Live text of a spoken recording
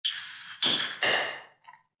Learning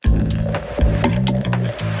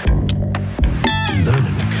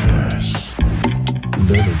the curse.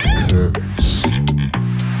 Learning the curse.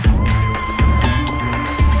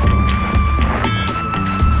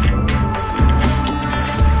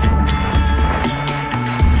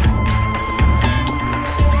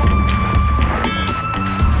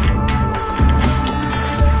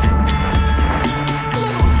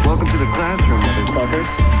 Welcome to the classroom,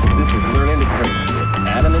 motherfuckers. This is Learning the Curse with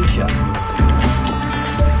Adam and Chuck.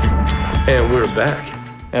 And we're back.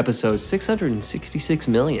 Episode 666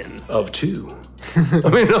 million. Of 2. I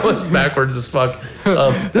mean, no, it's backwards as fuck.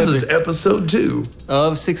 This is episode 2.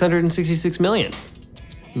 Of 666 million.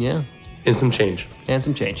 Yeah. And some change. And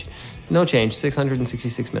some change. No change,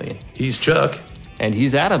 666 million. He's Chuck. And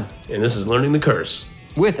he's Adam. And this is Learning the Curse.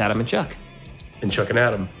 With Adam and Chuck. And Chuck and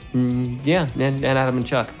Adam. Yeah, and Adam and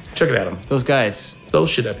Chuck. Chuck and Adam. Those guys. Those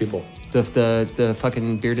shit at people. The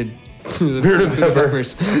fucking bearded... Bearded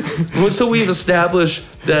peppers. Well, so we've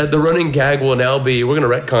established that the running gag will now be, we're going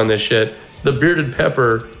to retcon this shit, the bearded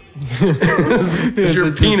pepper is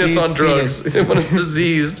your penis on drugs when it's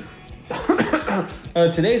diseased.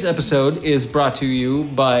 Today's episode is brought to you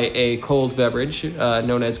by a cold beverage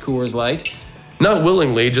known as Coors Light. Not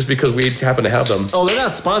willingly, just because we happen to have them. Oh, they're not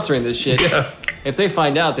sponsoring this shit. Yeah. If they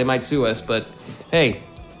find out, they might sue us, but hey.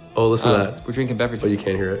 Oh, listen to that. We're drinking beverages. Oh, you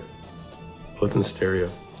can't hear it. Oh, it's in stereo.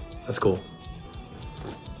 That's cool.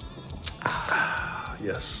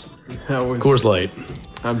 Yes. Coors Light.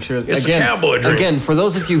 I'm sure. It's a cowboy drink. Again, for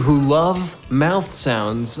those of you who love mouth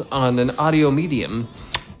sounds on an audio medium,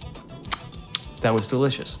 that was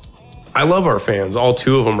delicious. I love our fans, all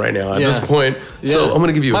 2 of them right now at this point. Yeah. So I'm going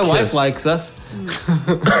to give you a My kiss. wife likes us.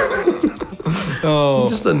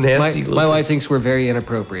 Just a nasty My wife thinks we're very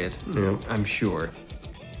inappropriate. Yeah. I'm sure.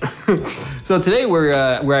 So today we're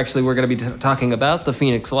going to be talking about the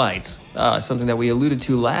Phoenix Lights, something that we alluded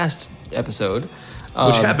to last episode,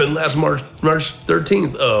 which happened last March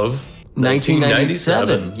 13th of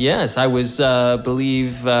 1997. Yes, I was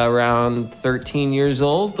believe around 13 years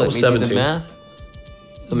old. Let me 17. do the math.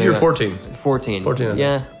 So maybe You're 14. 14. 14, I think.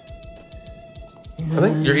 Yeah. I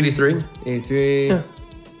think you're 83. 83. Yeah.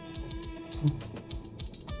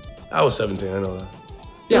 I was 17. I know that.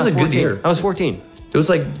 Yeah, It was a 14. good year. I was 14. It was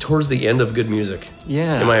like towards the end of good music.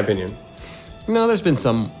 Yeah. In my opinion. No, there's been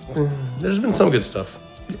some. There's been some good stuff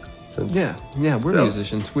since. Yeah, we're Yeah.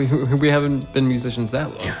 musicians. We haven't been musicians that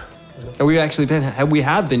long. And we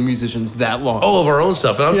have been musicians that long. All of our own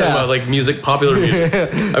stuff. And I'm talking Yeah. about like music, popular music.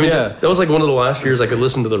 I mean, that was like one of the last years I could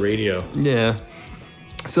listen to the radio. Yeah.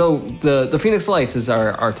 So the Phoenix Lights is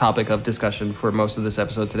our topic of discussion for most of this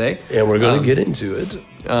episode today. And we're going to get into it.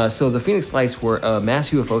 So the Phoenix Lights were a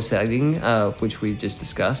mass UFO sighting, which we just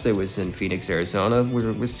discussed. It was in Phoenix, Arizona, where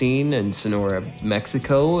it was seen, and Sonora,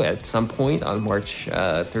 Mexico at some point on March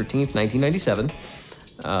 13th, 1997.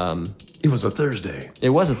 It was a Thursday. It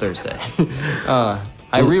was a Thursday.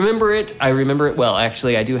 I remember it well.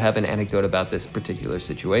 Actually, I do have an anecdote about this particular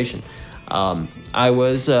situation. I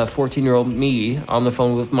was 14-year-old me on the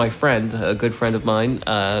phone with my friend, a good friend of mine,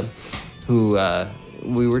 who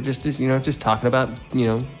we were just talking about,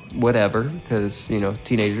 whatever, because,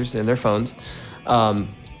 teenagers and their phones. And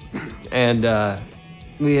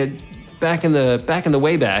we had back in the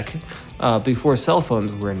way back, before cell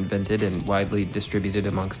phones were invented and widely distributed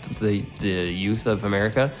amongst the youth of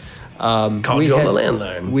America. Called you on the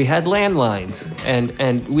landline. We had landlines,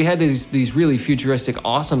 and we had these really futuristic,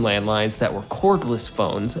 awesome landlines that were cordless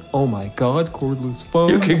phones. Oh my God, cordless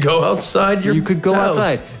phones! You could go outside your You could go house.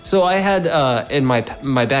 outside. So I had in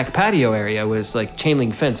my back patio area was like chain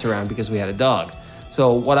link fence around because we had a dog.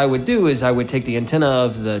 So what I would do is I would take the antenna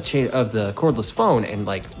of the cordless phone and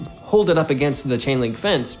like hold it up against the chain link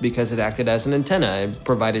fence because it acted as an antenna and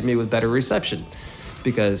provided me with better reception.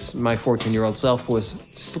 Because my 14-year-old self was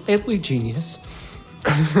slightly genius.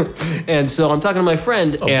 And so I'm talking to my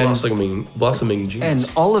friend, and blossoming genius.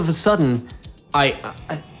 and all of a sudden, I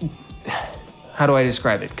how do I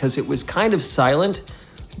describe it? Because it was kind of silent,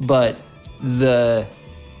 but the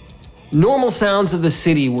normal sounds of the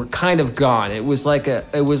city were kind of gone. It was like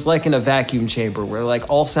in a vacuum chamber where like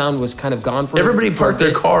all sound was kind of gone for Everybody for a parked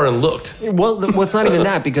their bit. car and looked. Well, what's not even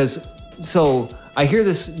that, because so I hear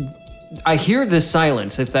this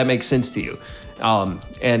silence, if that makes sense to you,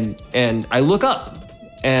 and I look up,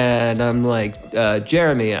 and I'm like,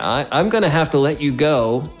 Jeremy, I'm gonna have to let you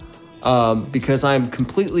go, because I'm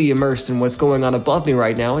completely immersed in what's going on above me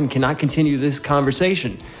right now and cannot continue this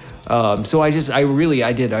conversation. So I just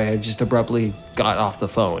abruptly got off the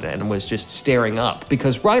phone and was just staring up,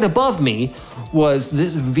 because right above me was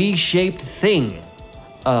this V-shaped thing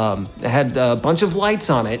It had a bunch of lights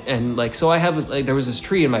on it, and like so I have like there was this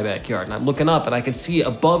tree in my backyard, and I'm looking up, and I could see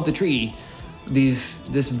above the tree this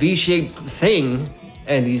V-shaped thing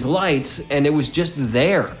and these lights, and it was just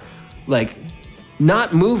there, like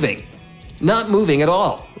not moving at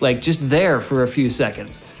all, like just there for a few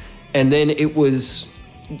seconds, and then it was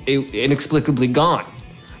inexplicably gone.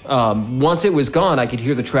 Once it was gone, I could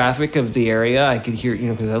hear the traffic of the area. I could hear,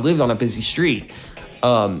 because I lived on a busy street.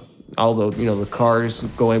 Although, the cars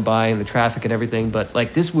going by and the traffic and everything. But,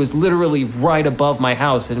 like, this was literally right above my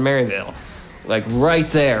house in Maryvale. Like, right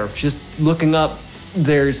there. Just looking up,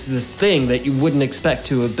 there's this thing that you wouldn't expect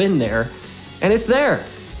to have been there. And it's there.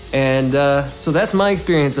 And so that's my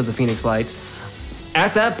experience of the Phoenix Lights.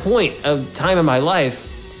 At that point of time in my life,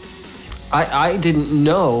 I didn't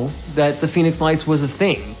know that the Phoenix Lights was a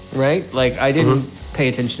thing, right? Like, I didn't pay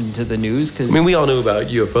attention to the news because... I mean, we all knew about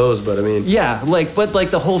UFOs, but I mean... Yeah, but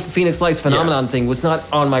the whole Phoenix Lights phenomenon thing was not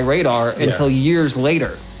on my radar until years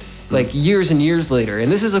later. Like, years and years later. And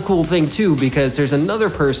this is a cool thing, too, because there's another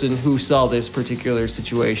person who saw this particular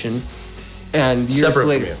situation, and years separate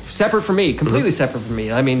later... from you. Separate from me, completely separate from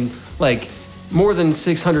me. I mean, like... more than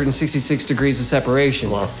 666 degrees of separation.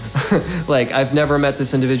 Wow. Like, I've never met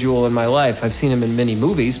this individual in my life. I've seen him in many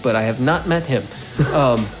movies, but I have not met him.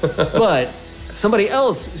 But somebody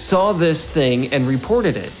else saw this thing and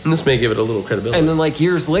reported it. And this may give it a little credibility. And then, like,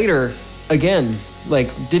 years later, again, like,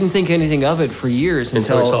 didn't think anything of it for years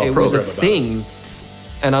until it was a thing.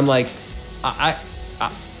 And I'm like,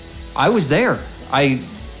 I was there. I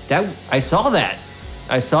saw that.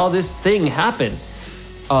 I saw this thing happen.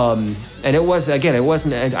 And it wasn't,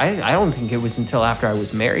 I don't think it was until after I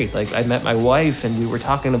was married. Like, I met my wife and we were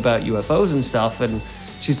talking about UFOs and stuff, and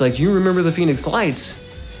she's like, "You remember the Phoenix Lights?"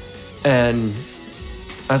 And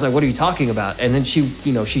I was like, "What are you talking about?" And then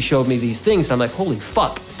she showed me these things, and I'm like, "Holy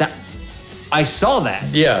fuck, that, I saw that."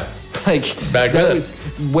 Yeah. Like, back that then. was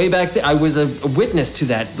way back then. I was a witness to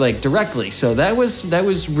that, like, directly. So that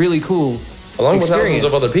was really cool. Along with experience. thousands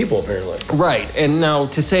of other people, apparently. Right. And now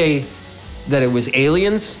to say that it was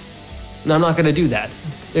aliens, no, I'm not going to do that,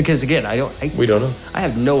 because again, we don't know. I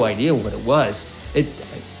have no idea what it was.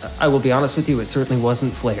 I will be honest with you, it certainly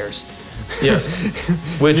wasn't flares. Yes,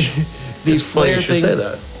 which These is funny you flare should say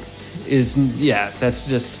that. That's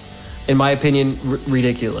just, in my opinion,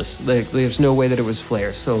 ridiculous. Like, there's no way that it was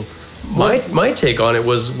flares. So my take on it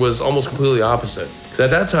was almost completely opposite, because at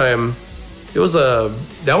that time, that was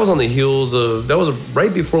on the heels of, that was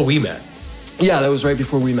right before we met. Yeah, that was right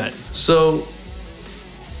before we met. So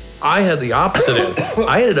I had the opposite end.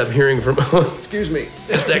 I ended up hearing from... Excuse me.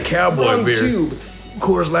 It's that cowboy Wrong beer. tube.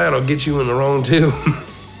 Coors Light will get you in the wrong tube.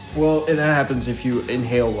 Well, and that happens if you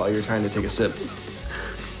inhale while you're trying to take a sip.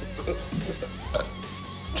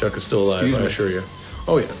 Chuck is still alive, I assure you.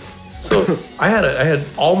 Oh, yeah. So I had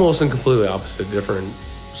almost a completely opposite different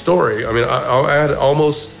story. I mean, I had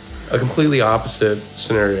almost a completely opposite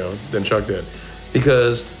scenario than Chuck did,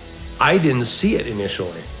 because I didn't see it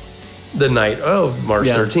initially the night of March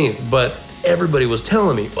 13th, but everybody was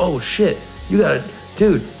telling me, "Oh shit, you gotta,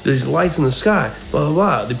 dude, there's lights in the sky, blah, blah,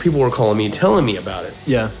 blah." The people were calling me, telling me about it.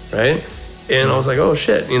 Yeah. Right? And I was like, "Oh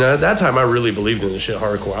shit," at that time I really believed in this shit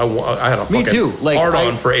hardcore. I had a fucking Me too. Like,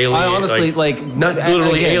 hard-on for aliens. I honestly, not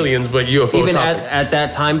literally again, aliens, but UFO even topic. at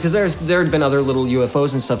that time, because there had been other little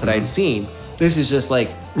UFOs and stuff that I had seen. This is just like,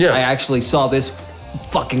 I actually saw this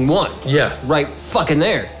fucking one. Yeah. Right fucking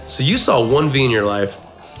there. So you saw 1V in your life,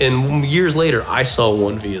 and years later, I saw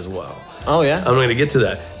 1V as well. Oh, yeah? I'm going to get to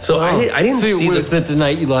that. So I didn't see was that the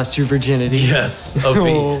night you lost your virginity? Yes, a V.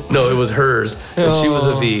 Oh. No, it was hers, and she was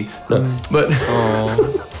a V. No, but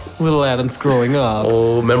Little Adam's growing up.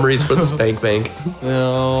 oh, memories for the spank bank.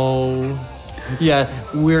 Oh. Yeah,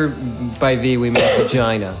 by V, we mean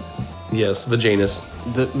vagina. Yes, vaginus.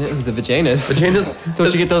 The vaginas. Vaginus.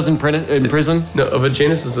 Don't you get those in prison? No, a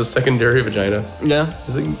vaginus is a secondary vagina. Yeah.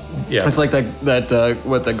 Is it? Yeah. It's like that the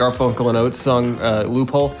Garfunkel and Oates song,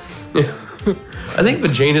 Loophole. I think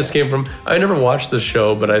vaginus came from, I never watched the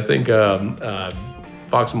show, but I think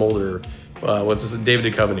Fox Mulder,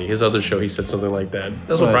 David Duchovny, his other show, he said something like that.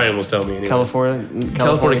 That's what Brian was telling me anyway.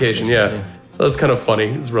 Californication, yeah. So that's kind of funny.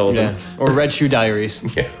 It's relevant. Yeah. Or Red Shoe Diaries.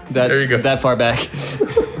 Yeah. There you go. That far back.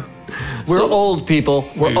 We're old people.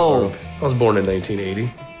 We're old. I was born in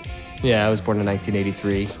 1980. Yeah, I was born in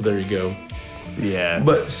 1983. So there you go. Yeah.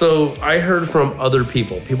 But so I heard from other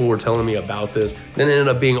people. People were telling me about this. Then it ended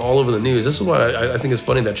up being all over the news. This is why I think it's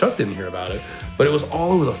funny that Chuck didn't hear about it. But it was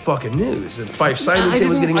all over the fucking news. And Fife Symington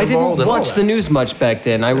was getting involved. I didn't watch the news much back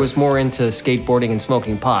then. I was more into skateboarding and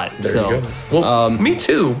smoking pot. There you go. Well, me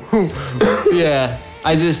too. Yeah.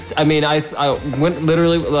 I went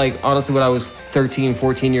literally, like, honestly, when I was 13,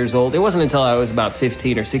 14 years old. It wasn't until I was about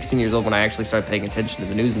 15 or 16 years old when I actually started paying attention to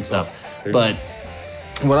the news and stuff. But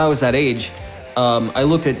when I was that age, I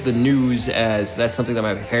looked at the news as that's something that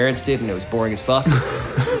my parents did, and it was boring as fuck.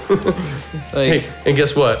 Hey, and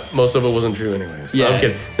guess what? Most of it wasn't true anyways. Yeah. No, I'm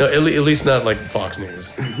kidding. No, at least not like Fox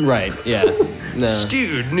News. Right, yeah. No.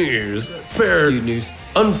 Skewed news. Fair. Skewed news.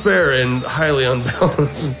 Unfair and highly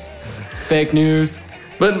unbalanced. Fake news.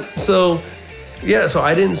 But so, yeah, so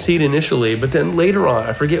I didn't see it initially, but then later on,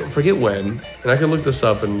 I forget when, and I can look this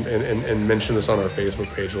up and mention this on our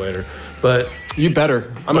Facebook page later. But You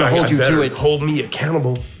better. I'm going to hold you to it. Hold me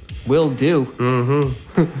accountable. Will do.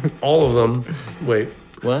 All of them. Wait.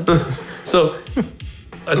 What? So,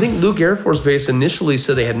 I think Luke Air Force Base initially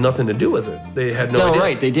said they had nothing to do with it. They had no idea.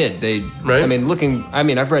 Right, they did. Right?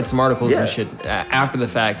 I've read some articles Yeah. and shit after the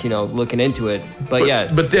fact, looking into it. But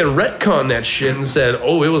yeah. But then retcon that shit and said,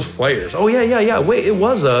 oh, it was flares. Oh, yeah. Wait, it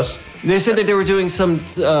was us. They said that they were doing some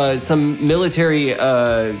military,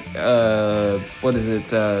 what is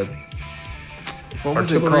it? What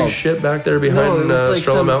was it Artillery called? shit back there behind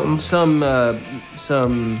Estrella Mountains.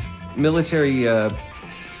 Some military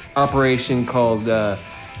operation called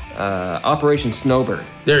Operation Snowbird.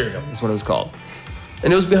 There you go. Is what it was called.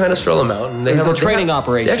 And it was behind Estrella Mountain. It was a training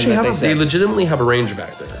operation. They actually that they legitimately have a range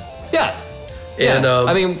back there. Yeah. And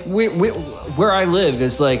I mean, where I live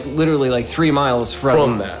is like literally like 3 miles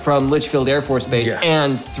from Litchfield Air Force Base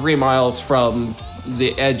and 3 miles from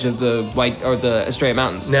the edge of the Estrella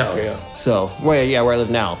Mountains. Now, yeah. So where I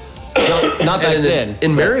live now. Not back then.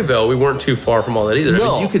 In Maryville, we weren't too far from all that either. No.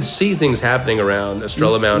 I mean, you could see things happening around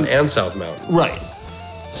Estrella Mountain and South Mountain. Right.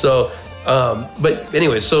 So, but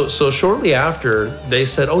anyway, so shortly after, they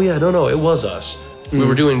said, oh yeah, no, it was us. We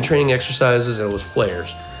were doing training exercises and it was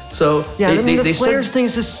flares. So yeah, the flares said,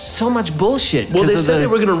 thing's just so much bullshit. Well, they said they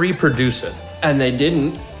were going to reproduce it. And they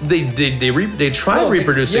didn't. They tried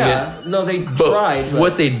reproducing it. No, they but tried. But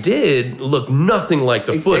what they did looked nothing like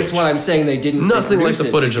the footage. That's why I'm saying they didn't. Nothing like the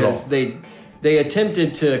footage at all. They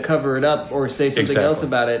attempted to cover it up or say something else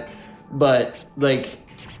about it, but like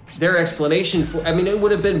their explanation for, I mean, it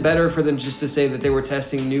would have been better for them just to say that they were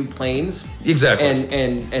testing new planes. Exactly.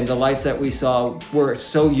 And the lights that we saw were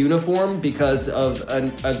so uniform because of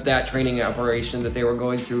that training operation that they were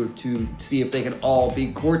going through to see if they could all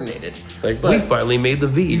be coordinated. Like, we finally made the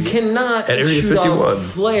V. You cannot at Area shoot 51. off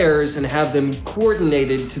flares and have them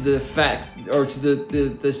coordinated to the fact or to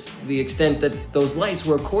the extent that those lights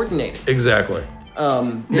were coordinated. Exactly.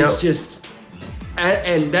 It's just,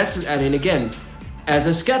 and that's, I mean, again, as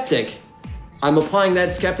a skeptic, I'm applying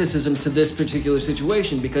that skepticism to this particular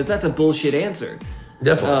situation because that's a bullshit answer.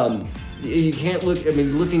 Definitely. You can't look, I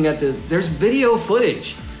mean, looking at there's video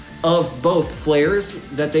footage of both flares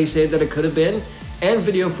that they say that it could have been, and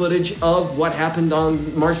video footage of what happened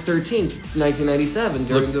on March 13th, 1997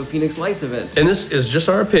 during the Phoenix Lights event. And this is just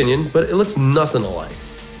our opinion, but it looks nothing alike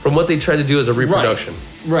from what they tried to do as a reproduction.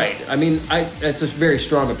 Right. I mean, that's a very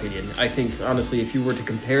strong opinion. I think, honestly, if you were to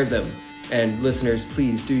compare them, and listeners,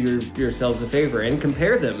 please do yourselves a favor and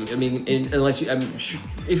compare them. I mean,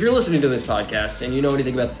 if you're listening to this podcast and you know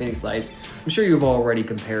anything about the Phoenix Lights, I'm sure you've already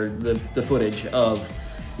compared the footage of,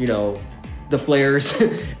 the flares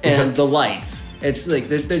and the lights. It's like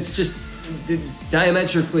it's just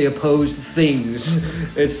diametrically opposed things.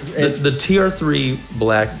 It's the TR-3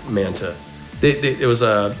 Black Manta. It was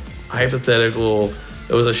a hypothetical.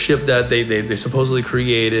 It was a ship that they supposedly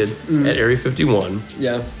created at Area 51.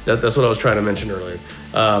 Yeah, that's what I was trying to mention earlier.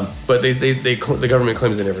 But the government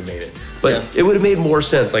claims they never made it. But it would have made more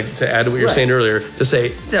sense, like to add to what you're saying earlier, to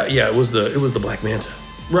say it was the Black Manta.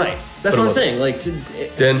 Right. That's what I'm saying. Like,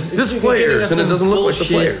 then this flares, and it doesn't look like the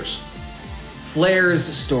flares. Flares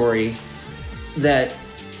story that,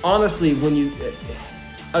 honestly, when you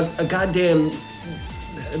a goddamn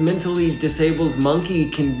mentally disabled monkey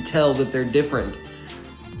can tell that they're different.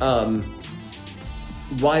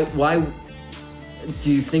 Why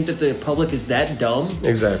do you think that the public is that dumb?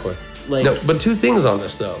 Exactly. Like, no, but two things on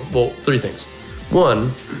this though. Well, three things.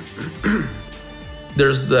 One,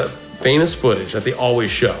 there's the famous footage that they always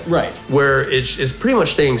show, right, where it's pretty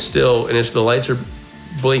much staying still and the lights are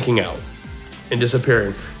blinking out and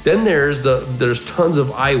disappearing. Then there's tons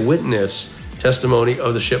of eyewitness testimony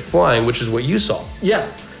of the ship flying, which is what you saw.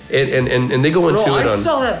 Yeah. And they go into it. I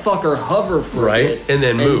saw that fucker hover for a bit, and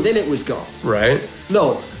then move, and then it was gone. Right?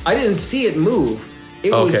 No, I didn't see it move.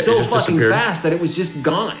 It was so fucking fast that it was just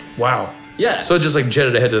gone. Wow. Yeah. So it just like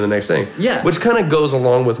jetted ahead to the next thing. Yeah. Which kind of goes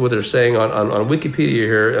along with what they're saying on Wikipedia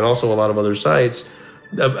here and also a lot of other sites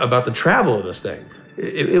about the travel of this thing.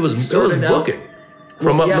 It was booking.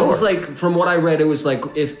 from up north. Yeah, it was like, from what I read, it was like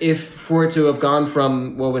if for it to have gone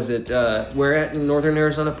from, what was it, where at in northern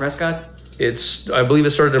Arizona, Prescott? I believe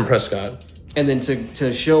it started in Prescott. And then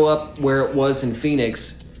to show up where it was in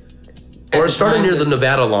Phoenix. Or it started near the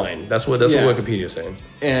Nevada line. That's what Wikipedia is saying.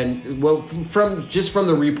 And well, from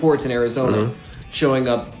the reports in Arizona showing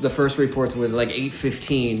up, the first reports was like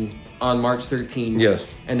 8:15 on March 13th. Yes.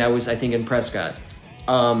 And that was, I think, in Prescott.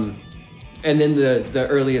 And then the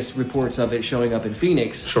earliest reports of it showing up in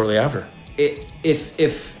Phoenix. Shortly after.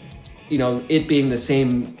 If it being the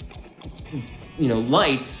same,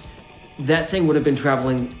 lights, that thing would have been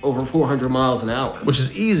traveling over 400 miles an hour. Which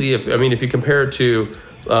is easy if you compare it to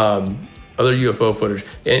other UFO footage,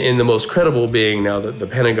 and the most credible being now the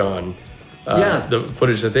Pentagon, the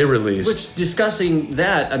footage that they released. Which, discussing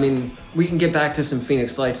that, we can get back to some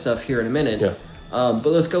Phoenix Lights stuff here in a minute. Yeah. But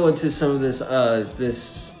let's go into some of this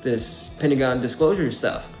Pentagon disclosure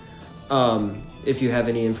stuff. If you have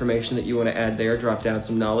any information that you want to add there, drop down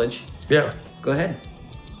some knowledge. Yeah. Go ahead.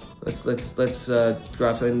 Let's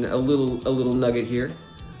drop in a little nugget here.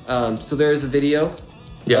 So there is a video.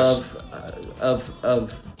 Yes. Of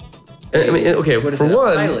okay, for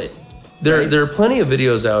one, pilot, there are plenty of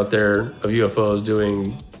videos out there of UFOs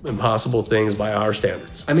doing impossible things by our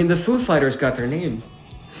standards. The Foo Fighters got their name.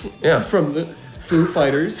 Yeah. From the Foo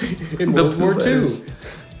Fighters in World War II.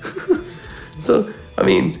 So,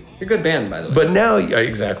 you're a good band, by the way. But now,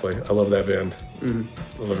 exactly, I love that band. I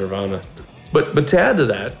love Nirvana. But to add to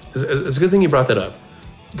that, it's a good thing you brought that up,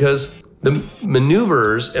 because the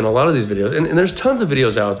maneuvers in a lot of these videos, and there's tons of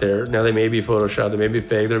videos out there. Now, they may be photoshopped, they may be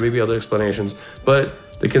fake, there may be other explanations,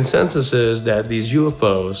 but the consensus is that these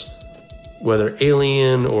UFOs, whether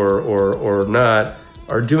alien or not,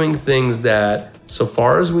 are doing things that, so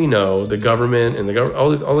far as we know, the government and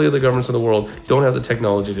all the other governments in the world don't have the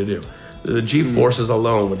technology to do. The G-forces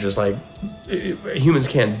alone would just humans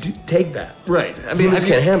can't take that. Right. Humans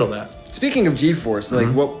can't handle that. Speaking of G-force,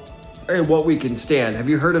 what we can stand. Have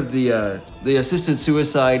you heard of the assisted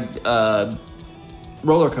suicide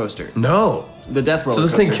roller coaster? No. The death roller coaster. So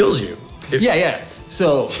this thing kills you. Yeah.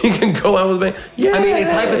 So you can go out with a bang. Yeah.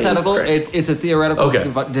 It's hypothetical. It's a theoretical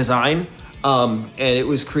design. And it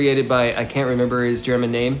was created by, I can't remember his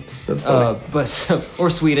German name. That's funny.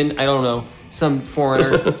 Or Sweden, I don't know. Some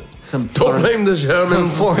foreigner. Don't blame the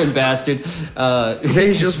Germans. Some foreign bastard.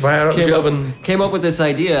 They just fired up came up with this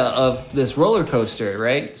idea of this roller coaster,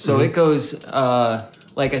 right? So it goes, I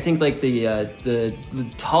think the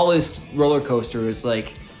tallest roller coaster is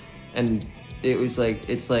and it was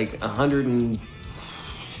it's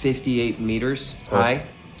 158 meters high.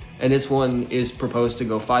 And this one is proposed to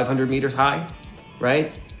go 500 meters high,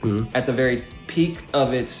 right? At the very peak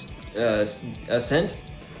of its ascent.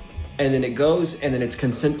 And then it goes, and then it's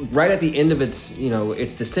right at the end of its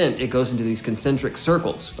descent, it goes into these concentric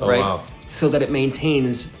circles, right? Wow. So that it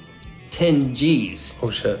maintains 10 Gs. Oh,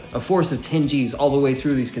 shit. A force of 10 Gs all the way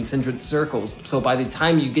through these concentric circles. So by the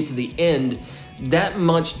time you get to the end, that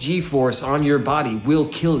much G-force on your body will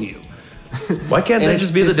kill you. Why can't that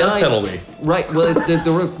just be the death penalty? Right. Well,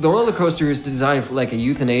 the roller coaster is designed for a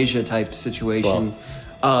euthanasia type situation.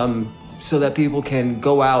 Wow. So that people can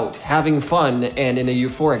go out having fun and in a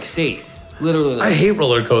euphoric state. Literally. I hate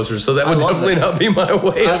roller coasters, so that would definitely not be my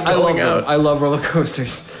way of going out. I love roller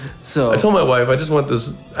coasters. So I told my wife, I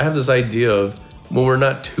have this idea of when we're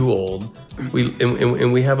not too old,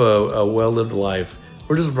 we have a well-lived life.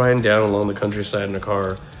 We're just riding down along the countryside in a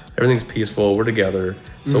car. Everything's peaceful. We're together.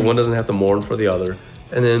 So one doesn't have to mourn for the other.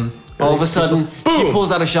 And then all of a sudden, she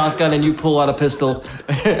pulls out a shotgun and you pull out a pistol.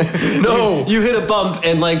 No. You hit a bump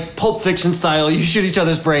and Pulp Fiction style, you shoot each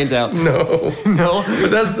other's brains out. No. But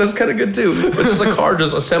that's kind of good too. But just a car,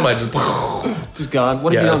 just a semi, just gone.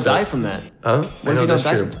 What if you don't die from that? Huh? What if you don't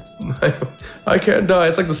die from that? I can't die.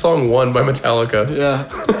 It's like the song One by Metallica. Yeah.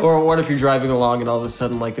 Or what if you're driving along and all of a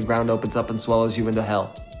sudden the ground opens up and swallows you into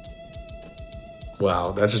hell?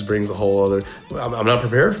 Wow, that just brings a whole other... I'm not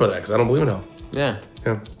prepared for that because I don't believe in hell. Yeah.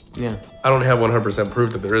 Yeah. I don't have 100%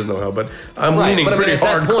 proof that there is no hell, but I'm leaning pretty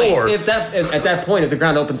hardcore. At that point, if the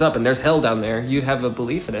ground opens up and there's hell down there, you'd have a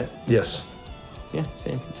belief in it. Yes. Yeah,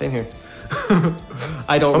 same here.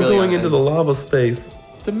 I'm going into the lava space.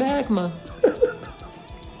 The magma.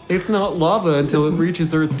 It's not lava until it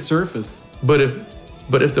reaches Earth's surface. But if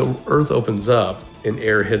the Earth opens up and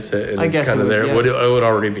air hits it and it's kind of there, it would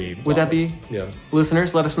already be lava. Would that be? Yeah.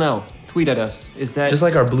 Listeners, let us know. Tweet at us. Is that just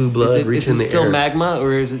like our blue blood reaching the air? Is it still magma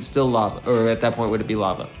or is it still lava? Or at that point, would it be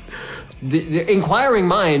lava? The inquiring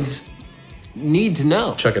minds need to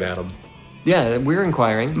know. Chuck it at them. Yeah, we're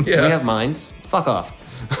inquiring. Yeah. We have minds. Fuck off.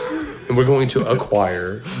 And we're going to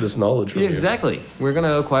acquire this knowledge from you. Exactly. We're going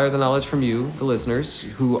to acquire the knowledge from you, the listeners,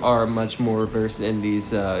 who are much more versed in these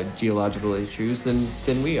geological issues than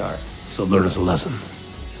we are. So learn us a lesson.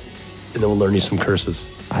 And then we'll learn you some curses.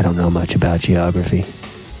 I don't know much about geography.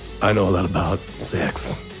 I know a lot about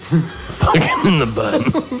sex. Fucking in the butt.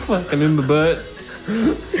 Fucking in the butt.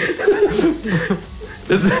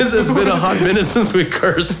 It's been a hot minute since we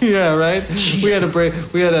cursed. Yeah, right. We had to break.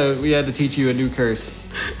 We had to teach you a new curse.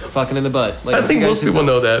 Fucking in the butt. Like, I think most people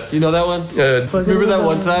know that. You know that one? Remember that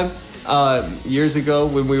one time years ago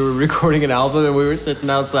when we were recording an album and we were sitting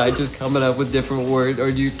outside just coming up with different words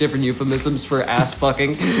or different euphemisms for ass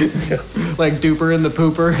fucking, Yes. like duper and the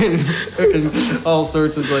pooper and all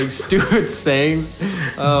sorts of like stupid sayings.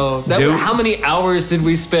 Oh, how many hours did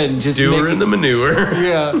we spend just Doer in the manure.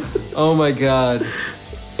 Yeah. Oh my god.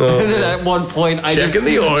 And then at one point, Checking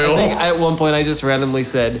the oil. I think at one point I just randomly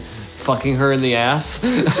said, "Fucking her in the ass."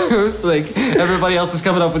 It was like everybody else is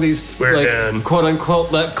coming up with these like quote unquote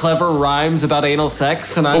clever rhymes about anal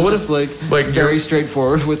sex, and I'm just like very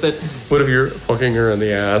straightforward with it. What if you're fucking her in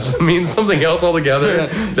the ass? It means something else altogether.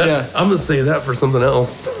 Yeah. I'm gonna say that for something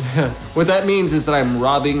else. Yeah. What that means is that I'm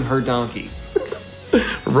robbing her donkey.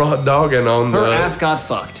 Raw dogging on Her the ass got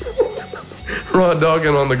fucked. raw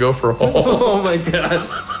dogging on the gopher hole. Oh my god.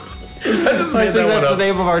 I think that's the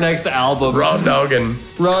name of our next album. Raw dogging.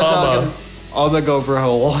 Dogging on the gopher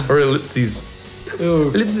hole. Or ellipses. Ooh.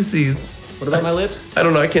 Ellipses. What about my lips? I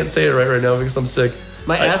don't know. I can't say it right now because I'm sick.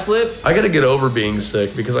 My ass lips? I gotta get over being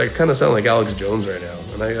sick because I kind of sound like Alex Jones right now,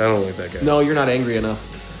 and I don't like that guy. No, you're not angry enough.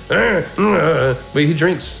 But he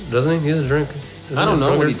drinks, doesn't he? He doesn't drink. I don't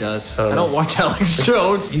know what he does. I don't watch Alex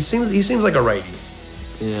Jones. He seems like a righty.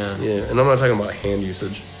 Yeah. Yeah, and I'm not talking about hand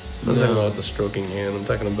usage. I'm talking about the stroking hand. I'm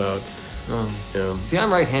talking about. See,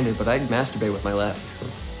 I'm right-handed, but I masturbate with my left.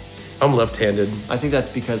 I'm left-handed. I think that's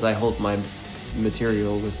because I hold my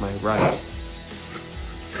material with my right.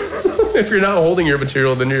 If you're not holding your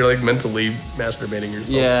material, then you're like mentally masturbating yourself.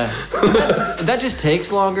 Yeah. that just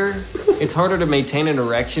takes longer. It's harder to maintain an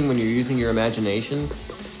erection when you're using your imagination.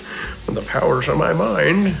 When the powers of my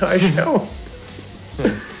mind, I shall.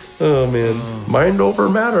 Oh man, mind over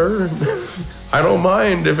matter. I don't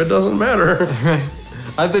mind if it doesn't matter. Right.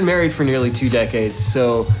 I've been married for nearly 2 decades,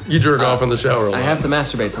 so You jerk off in the shower a lot. I have to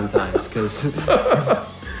masturbate sometimes because.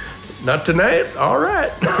 Not tonight. All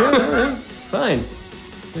right. Fine.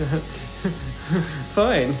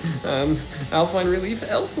 Fine. I'll find relief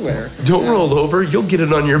elsewhere. Don't roll over. You'll get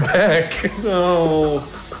it on your back. No.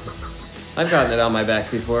 I've gotten it on my back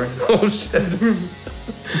before. Oh shit.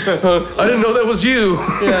 I didn't know that was you.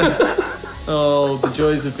 Yeah. Oh, the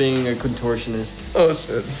joys of being a contortionist. Oh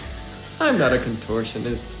shit. I'm not a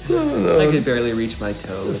contortionist. No. I could barely reach my The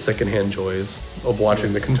toes. secondhand joys of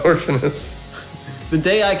watching the contortionist. The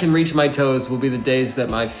day I can reach my toes will be the days that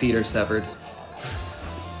my feet are severed.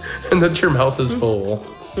 And that your mouth is full.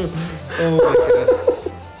 Oh my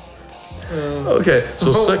god. Okay,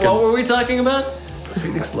 so second. What were we talking about?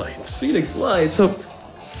 Phoenix Lights. Phoenix Lights. So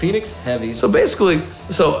Phoenix Heavies. So basically,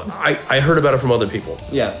 I heard about it from other people.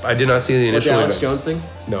 Yeah. I did not see the What, initial the Alex event. Jones thing?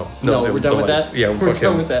 No, We're done with lights. that? Yeah, We're fuck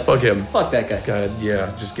done him. with that. Fuck him. Fuck that guy. God, yeah,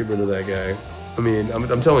 just get rid of that guy. I mean,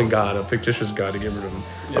 I'm telling God, a fictitious God, to get rid of him.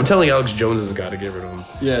 Yeah. I'm telling Alex Jones' God to get rid of him.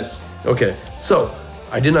 Yes. Okay, so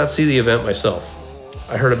I did not see the event myself.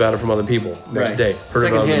 I heard about it from other people next day. Heard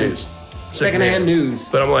about it on the news. Secondhand news.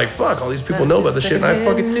 But I'm like, fuck, all these people know about this shit. And I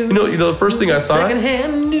fucking, you know, the first thing I thought.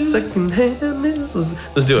 Secondhand news. Secondhand news.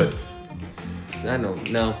 Let's do it. I don't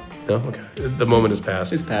know. No? Okay. The moment has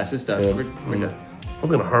passed. It's past. It's done. Yeah. We're done. I was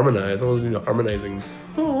gonna harmonize. I was gonna do harmonizings.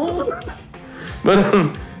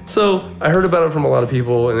 But so I heard about it from a lot of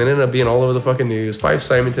people, and it ended up being all over the fucking news. Fife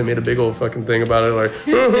Symington made a big old fucking thing about it, like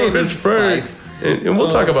His name it's is fake. Fife. And we'll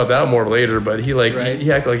talk about that more later. But he Right.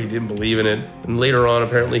 he acted like he didn't believe in it, and later on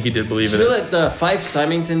apparently he did believe Did in you it. know that Fife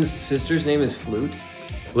Symington's sister's name is Flute?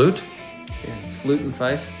 Flute? Yeah, it's Flute and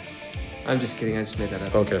Fife. I'm just kidding. I just made that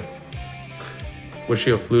up. Okay. Was she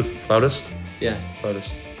a flautist? Yeah,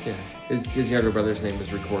 Flautist. yeah. His younger brother's name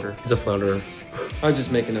is Recorder. He's a flounder. I'm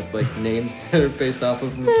just making up like names that are based off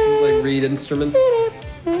of like reed instruments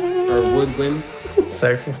or woodwind.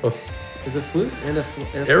 Saxophone. Is a flute and a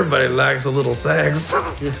Everybody likes a little sax.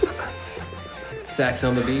 sax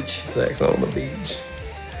on the beach. Sex on the beach.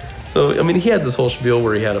 So, I mean, he had this whole spiel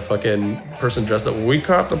where he had a fucking person dressed up. We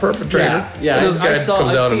caught the perpetrator. Yeah. And this guy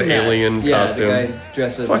comes out in an alien costume. The guy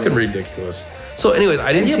dressed as Fucking ridiculous. So, anyways,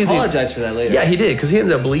 I didn't He see apologized for that later. Yeah, he did, because he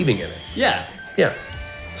ended up believing in it. Yeah. Yeah.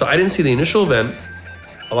 So, I didn't see the initial event.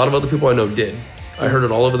 A lot of other people I know did. I heard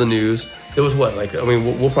it all over the news. It was what, like, I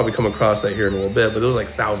mean, we'll probably come across that here in a little bit, but there was like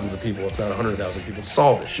thousands of people, if not 100,000 people,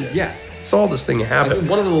 saw this shit. Yeah. Saw this thing happen.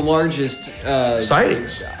 One of the largest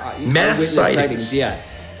Sightings. Mass sightings. Yeah.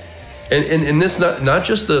 And this not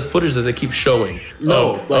just the footage that they keep showing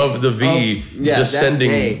of the V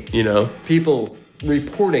descending, you know. People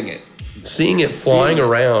reporting it. Seeing it flying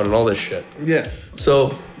around and all this shit. Yeah.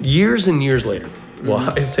 So years and years later, well,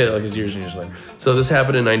 I say it like it's years and years later. So this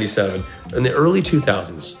happened in 97. In the early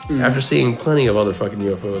 2000s, after seeing plenty of other fucking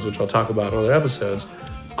UFOs, which I'll talk about in other episodes,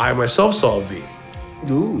 I myself saw a V.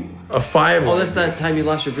 Ooh. A 5. Oh, that's that time you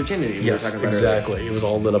lost your virginity. Yes, exactly. It was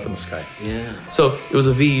all lit up in the sky. Yeah. So it was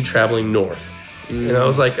a V traveling north. And I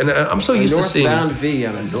was like, and I'm so used to seeing... northbound V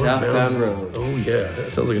on a southbound road. Oh, yeah.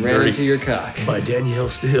 That sounds like a Ran dirty... into your cock. By Danielle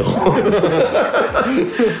Steele.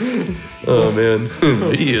 Oh, man.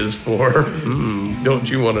 V is for... don't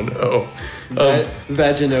you want to know?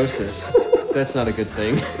 Vaginosis. That's not a good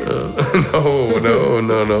thing. No.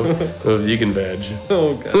 Vegan veg.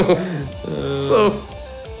 Oh, God. So...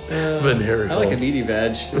 venereal. I like a meaty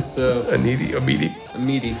veg. So A meaty? a meaty.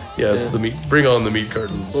 Yes, Yeah. the meat. Bring on the meat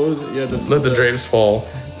curtains. What was it? Yeah, Let the drapes fall.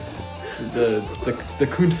 the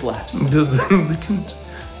coont flaps. Does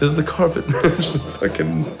the carpet match the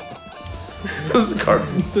fucking... Does the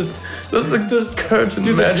curtain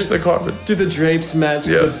match the carpet? Do the drapes match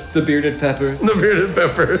Yes. the bearded pepper? The bearded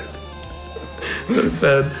pepper. That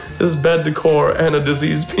said, is bad decor and a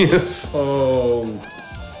diseased penis. Oh.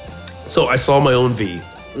 So I saw my own V.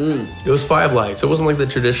 It was 5 lights. It wasn't like the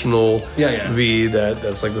traditional V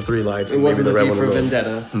that's like the 3 lights. It wasn't the red V one from in the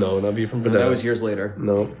middle. Vendetta. No, not V from Vendetta. That was years later.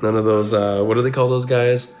 No, none of those. What do they call those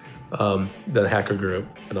guys? The hacker group,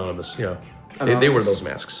 Anonymous. Yeah, They wear those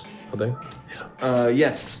masks, don't they? Yeah.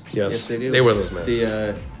 Yes. Yes, they do. they wear those masks.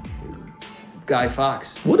 The Guy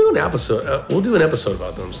Fawkes. We'll do an episode. We'll do an episode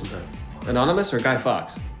about them sometime. Anonymous or Guy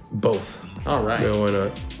Fawkes? Both. All right. Yeah, why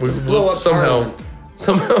not? Let's blow up Parliament.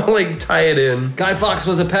 Somehow, like tie it in. Guy Fawkes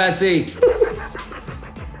was a patsy.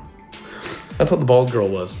 I thought the bald girl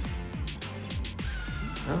was.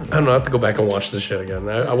 I don't know. I have to go back and watch this shit again.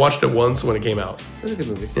 I watched it once when it came out. It was a good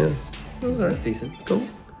movie. Yeah. It was alright. Decent. Cool.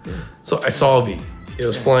 So I saw a V. It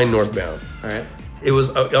was flying northbound. All right. It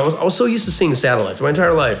was. I was so used to seeing satellites my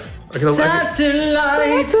entire life.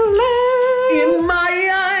 Satellite in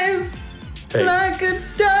my eyes, Hey, like a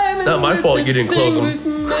diamond. not my fault you didn't close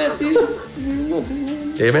them. What's his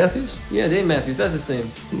name? Dave Matthews? Yeah, Dave Matthews. That's his name.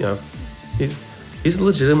 Yeah. He's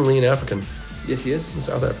legitimately an African. Yes, he is.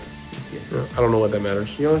 South African. Yes, he is. Yeah, I don't know what that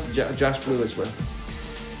matters. You know, it's Josh Blue as well.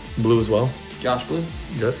 Blue as well? Josh Blue?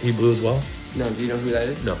 He blew as well? No, do you know who that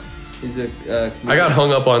is? No. He's a I got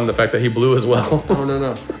hung up on the fact that he blew as well. Oh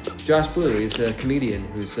no. Josh Blue. He's a comedian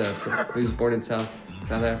who's born in South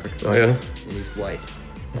Africa. Oh, yeah? And he's white.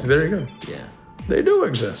 See, there you go. Yeah. They do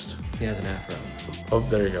exist. He has an afro. Oh,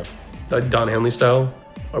 there you go. Like Don Henley style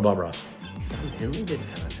or Bob Ross? Don Henley didn't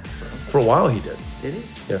have an afro. For a while he did. Did he?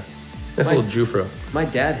 Yeah. Nice Like- little Jufro. My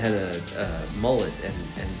dad had a mullet,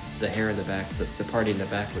 and the hair in the back, the party in the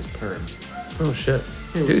back was perm. Oh, shit.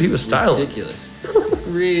 Dude, he was styling. Ridiculous.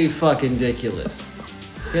 fucking ridiculous.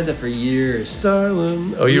 He had that for years.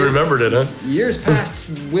 Styling. Oh, you remembered it, huh? Years past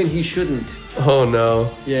when he shouldn't. Oh,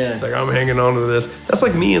 no. Yeah. It's like, I'm hanging on to this. That's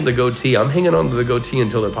like me and the goatee. I'm hanging on to the goatee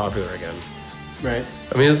until they're popular again. Right.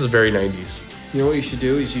 I mean, this is very 90s. You know what you should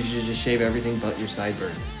do is you should just shave everything but your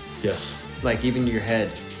sideburns. Yes. Like even your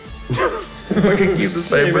head. I can keep the Shave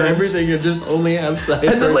sideburns. everything and just only have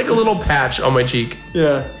sideburns. And then like a little patch on my cheek.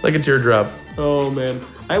 Yeah. Like a teardrop. Oh man.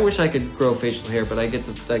 I wish I could grow facial hair, but I got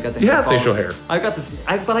the You hair have facial follicles. hair. I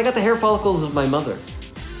got the hair follicles of my mother.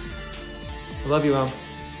 I love you, Mom.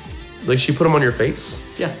 Like she put them on your face?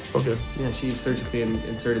 Yeah. Okay. Yeah, she surgically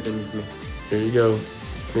inserted them into me. There you go.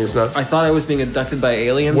 I mean, it's not... I thought I was being abducted by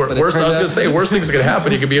aliens, but it worst, I turned was out... going to say, worst things can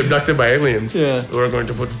happen. You could be abducted by aliens. Yeah. Who are going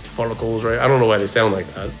to put follicles, right? I don't know why they sound like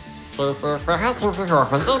that. Well,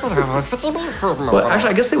 actually,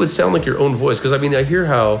 I guess they would sound like your own voice. Because, I mean, I hear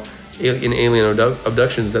how in alien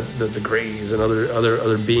abductions that the Greys and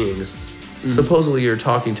other beings, supposedly you're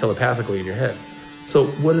talking telepathically in your head. So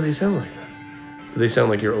what do they sound like then? Do they sound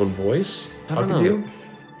like your own voice talking to you?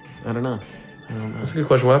 I don't know. That's a good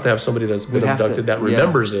question. We'll have to have somebody that's been We'd have to- abducted that yeah.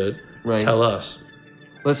 remembers it Right. tell us.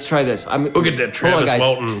 Let's try this. Look at that Hold on, Travis guys.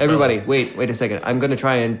 Walton. Everybody, wait a second. I'm going to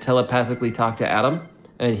try and telepathically talk to Adam,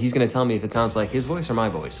 and he's going to tell me if it sounds like his voice or my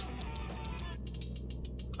voice.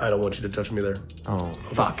 I don't want you to touch me there. Oh,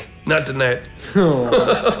 fuck. Not tonight.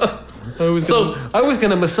 I was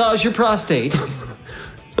gonna massage your prostate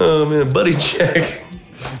Oh man, buddy check.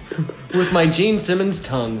 with my Gene Simmons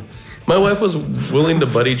tongue. My wife was willing to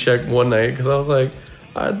buddy check one night because I was like,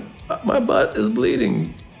 I my butt is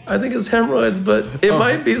bleeding. I think it's hemorrhoids, but it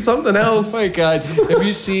might be something else. Oh my God. Have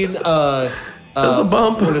you seen There's a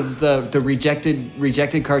bump. what is the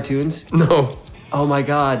rejected cartoons? No. Oh my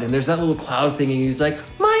God. And there's that little cloud thing and he's like,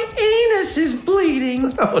 my anus is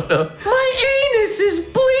bleeding. Oh no. My anus is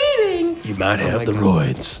bleeding. You might have my the God.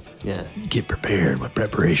 roids. Yeah. Get prepared with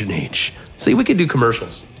Preparation H. See, we could do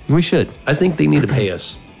commercials. We should. I think they need to pay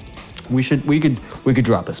us. We could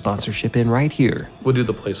drop a sponsorship in right here. We'll do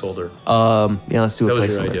the placeholder. Yeah, let's do a That placeholder.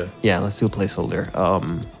 was your idea. Yeah, let's do a placeholder.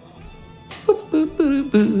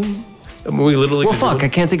 I mean, we literally. Well, could do fuck, I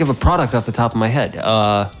can't think of a product off the top of my head.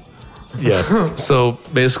 Yeah. So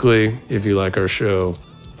basically, if you like our show,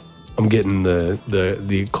 I'm getting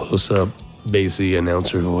the close up, bassy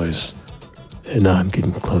announcer voice, And I'm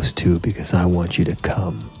getting close too because I want you to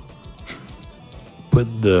come.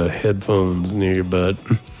 Put the headphones near your butt.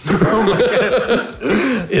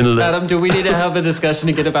 Adam, do we need to have a discussion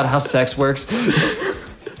again about how sex works?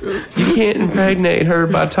 You can't impregnate her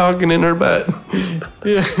by talking in her butt.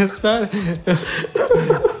 Yeah, it's not.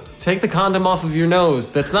 Take the condom off of your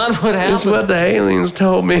nose. That's not what That's happened. what the aliens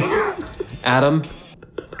told me. Adam,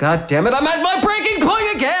 God damn it, I'm at my breaking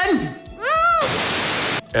point again!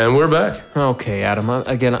 And we're back. Okay, Adam,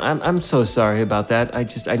 I'm so sorry about that.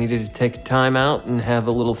 I needed to take time out and have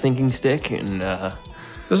a little thinking stick and,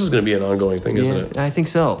 This is going to be an ongoing thing, isn't it? I think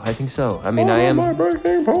so. I mean, My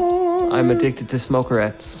breaking point. I'm addicted to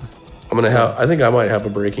smokerettes. I think I might have a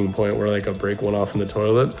breaking point where like I break one off in the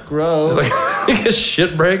toilet. Gross. It's like a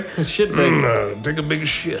shit break. Shit break. Take a big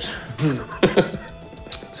shit.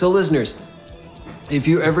 So, listeners, if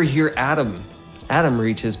you ever hear Adam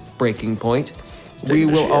reach his breaking point, we taking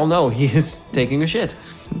a will shit. all know he is taking a shit.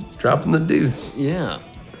 Dropping the deuce. Yeah.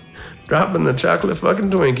 Dropping the chocolate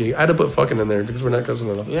fucking Twinkie. I had to put fucking in there because we're not cussing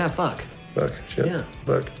enough. Yeah, fuck. Fuck. Shit. Yeah.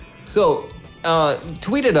 Fuck. So,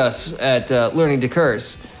 tweet at us at Learning to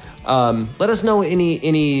Curse. Let us know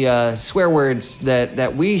any swear words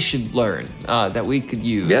that we should learn, that we could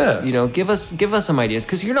use. Yeah. You know, give us some ideas,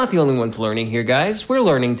 because you're not the only ones learning here, guys. We're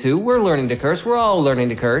learning too. We're learning to curse. We're all learning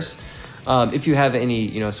to curse. If you have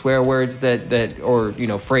any, swear words that or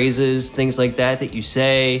phrases, things like that you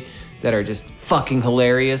say that are just fucking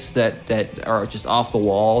hilarious, that are just off the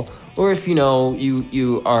wall, or if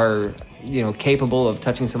you are capable of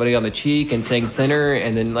touching somebody on the cheek and saying thinner,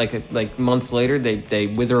 and then like months later they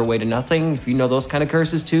wither away to nothing. If you know those kind of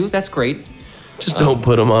curses too, that's great. Just don't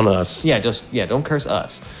put them on us. Yeah, don't curse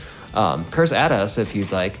us. Curse at us if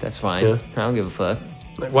you'd like. That's fine. Yeah. I don't give a fuck.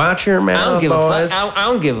 Watch your I mouth, don't give boys. a fuck. I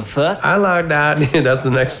don't give a fuck. I like that. That's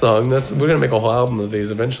the next song. We're gonna make a whole album of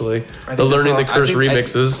these eventually. The Learning the Curse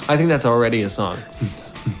remixes. I think that's already a song.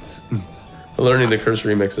 The Learning the Curse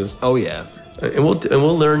remixes. Oh yeah. And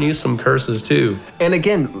we'll learn you some curses too. And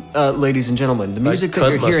again, ladies and gentlemen, the music that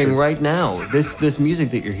cunt you're hearing mustard. right now, this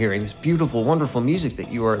music that you're hearing, this beautiful, wonderful music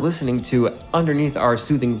that you are listening to underneath our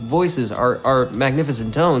soothing voices, our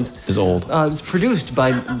magnificent tones, Is old. It's produced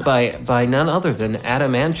by none other than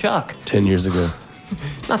Adam and Chuck. 10 years ago.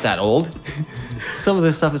 Not that old. Some of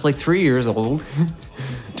this stuff is like 3 years old.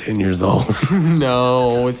 10 years old.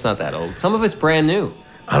 No, it's not that old. Some of it's brand new.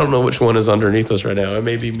 I don't know which one is underneath us right now. It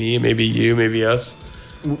may be me, maybe you, maybe us.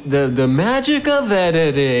 The magic of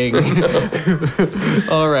editing.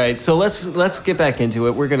 All right, so let's get back into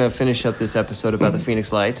it. We're gonna finish up this episode about the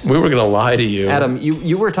Phoenix Lights. We were gonna lie to you. Adam,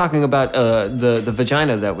 you were talking about the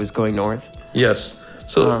vagina that was going north. Yes.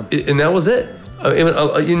 So, and that was it.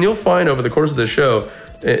 And you'll find over the course of the show,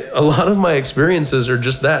 a lot of my experiences are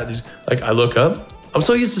just that. Like, I look up. I'm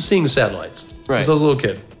so used to seeing satellites Right. since I was a little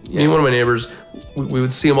kid. Me and one of my neighbors, we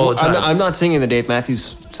would see them all the time. I'm not singing the Dave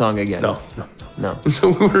Matthews song again. No. No.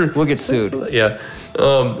 So We'll get sued. Yeah.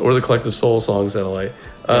 Or the Collective Soul song satellite.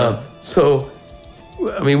 So,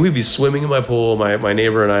 I mean, we'd be swimming in my pool, my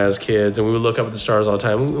neighbor and I as kids, and we would look up at the stars all the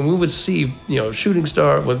time. And we would see, shooting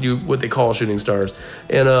star, what they call shooting stars,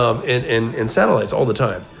 and satellites all the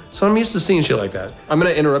time. So I'm used to seeing shit like that. I'm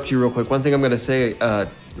going to interrupt you real quick. One thing I'm going to say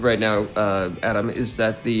right now, Adam, is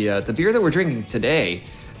that the beer that we're drinking today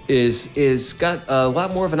is got a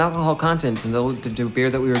lot more of an alcohol content than the beer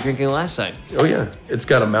that we were drinking last time. Oh yeah, it's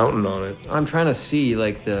got a mountain on it. I'm trying to see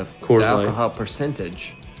like the Coors Light. alcohol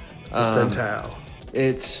percentage. Percentile.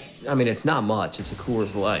 It's not much. It's a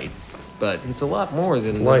Coors Light, but it's a lot more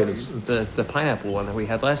than light. the pineapple one that we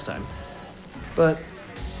had last time. But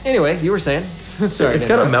anyway, you were saying. Sorry. It's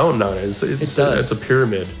got a mountain on it. It does. it's a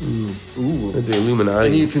pyramid. Ooh. The Illuminati.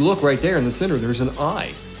 And if you look right there in the center, there's an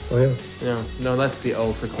eye. Oh yeah. Yeah. No, that's the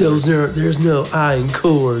O for Coors. There's no I in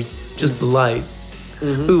Coors, just the light.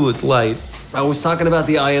 Ooh, it's light. I was talking about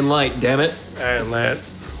the eye and light. Damn it. And that.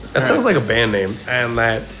 That sounds like a band name. And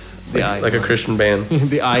that. like a Christian band.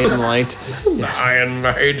 The Iron Light. The Iron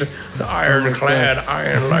Light, the ironclad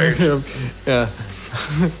Iron Light. Yeah.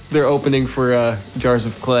 They're opening for Jars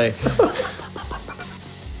of Clay.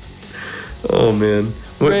 Oh man.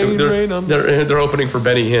 They're opening for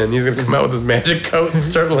Benny Hinn. He's gonna come out with his magic coat and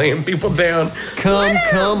start laying people down.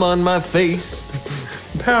 Come on my face.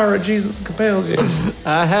 The power of Jesus compels you.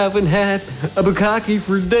 I haven't had a bukkake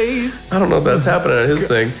for days. I don't know if that's happening at his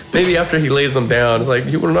thing. Maybe after he lays them down, it's like,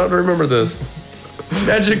 you will not remember this.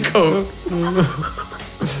 Magic coat.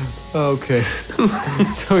 Okay.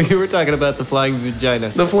 So you were talking about the flying vagina.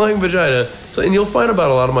 The flying vagina. So, and you'll find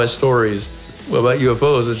about a lot of my stories about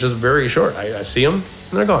UFOs, it's just very short. I see them,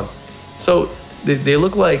 and they're gone. So, they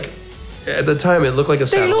look like, at the time, it looked like a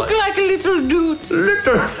satellite. They look like little dudes.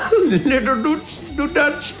 Little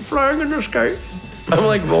dudes flying in the sky. I'm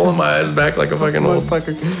like rolling my eyes back like a fucking old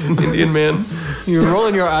Indian man. You're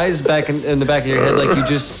rolling your eyes back in the back of your head like you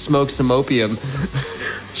just smoked some opium.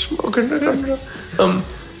 Smoking the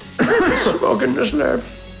slab.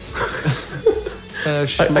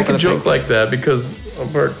 I can joke like that because I'm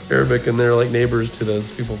part Arabic and they're like neighbors to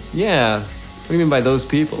those people. Yeah. What do you mean by those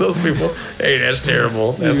people? Those people. Hey, that's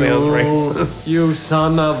terrible. That sounds racist. You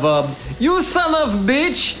son of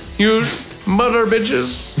bitch. You mother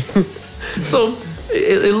bitches. So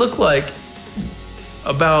it looked like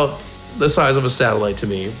about the size of a satellite to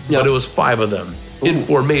me, but it was 5 of them in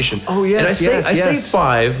formation. Oh yes, and I say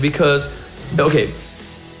 5 because, okay,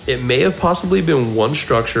 it may have possibly been one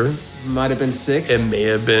structure. Might have been 6. It may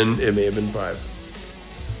have been 5.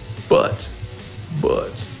 But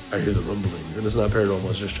I hear the rumblings, and it's not paranormal.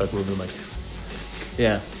 It's just Chuck moving the mics.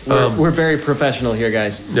 Yeah, we're very professional here,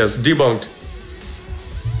 guys. Yes, debunked.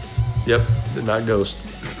 Yep, not ghost.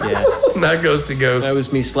 Yeah, not ghosty ghost. That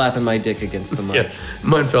was me slapping my dick against the mic. Yeah,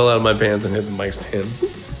 mine fell out of my pants and hit the mic stand.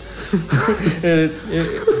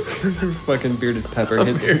 Fucking bearded pepper.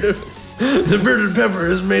 The bearded pepper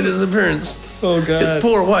has made his appearance. Oh god. His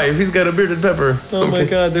poor wife, he's got a bearded pepper. Oh my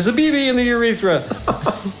god, there's a BB in the urethra.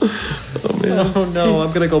 Oh man. Oh no,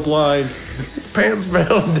 I'm gonna go blind. His pants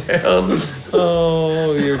fell down.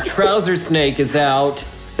 Oh, your trouser snake is out.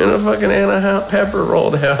 And a fucking Anna pepper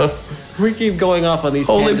rolled out. We keep going off on these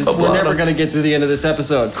tangents. Poblano. We're never gonna get through the end of this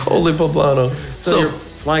episode. Holy poblano. So your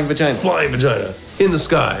flying vagina. Flying vagina. In the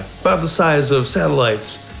sky. About the size of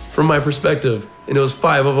satellites, from my perspective. And it was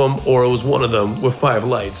 5 of them, or it was 1 of them with 5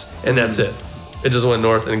 lights. And that's it. It just went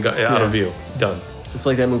north and got out of view. Done. It's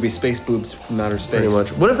like that movie Space Boobs from Outer Space. Pretty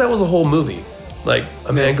much. What if that was a whole movie? Like,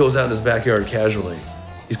 a man goes out in his backyard casually.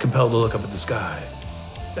 He's compelled to look up at the sky.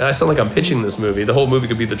 And I sound like I'm pitching this movie. The whole movie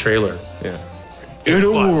could be the trailer. Yeah. In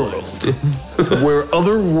a world where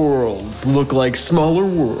other worlds look like smaller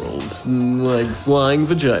worlds, like flying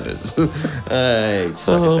vaginas. I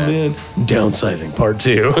suck at that. Man. Downsizing part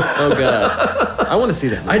 2. Oh, God. I want to see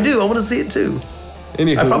that movie. I do. I want to see it too.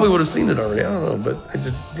 Anywho. I probably would have seen it already. I don't know, but I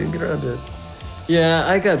just didn't get around to it. Yeah,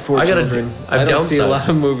 I got 4 children. I don't see a lot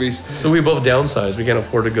of movies. So we both downsized. We can't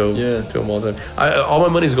afford to go to them all the time. All my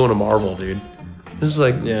money's going to Marvel, dude. This is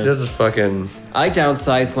like, they're just fucking... I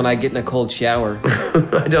downsize when I get in a cold shower.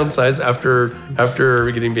 I downsize after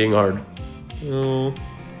getting being hard. Oh.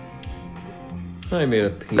 I made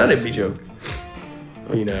a penis joke.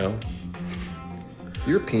 Penile.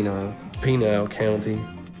 You're penile. Penile County.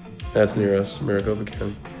 That's near us, Maricopa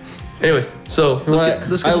County. Anyways, so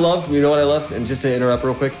let's get I love, you know what I love? And just to interrupt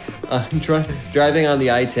real quick, driving on the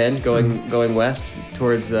I-10 going west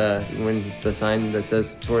towards when the sign that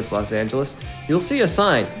says towards Los Angeles, you'll see a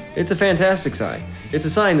sign. It's a fantastic sign. It's a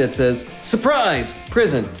sign that says, "Surprise!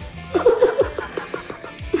 Prison."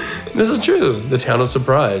 This is true. The town of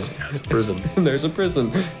Surprise has a prison. There's a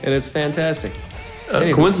prison, and it's fantastic.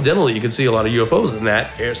 Coincidentally, you can see a lot of UFOs in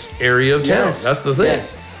that area of town. Yes. That's the thing.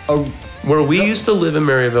 Yes. Where we used to live in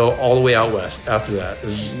Maryville, all the way out west. After that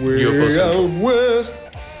is UFO Central. Out west.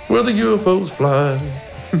 Where the UFOs fly.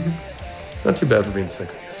 Not too bad for being sick,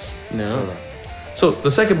 I guess. No. So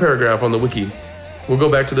the second paragraph on the wiki, we'll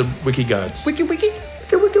go back to the wiki gods. Wiki.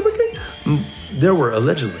 There were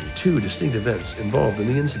allegedly 2 distinct events involved in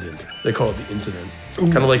the incident. They call it the incident.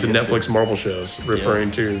 Kind of like the Netflix Marvel shows,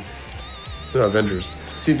 referring to the Avengers.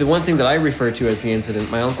 See, the one thing that I refer to as the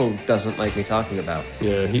incident, my uncle doesn't like me talking about.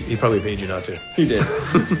 Yeah, he probably paid you not to. He did.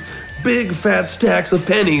 Big fat stacks of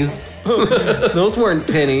pennies. Those weren't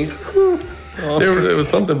pennies. It was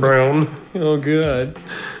something brown. Oh, good.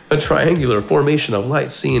 A triangular formation of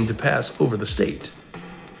light seen to pass over the state.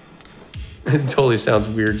 It totally sounds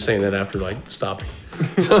weird saying that after like stopping.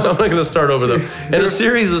 So I'm not going to start over though. And a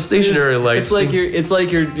series of stationary lights. It's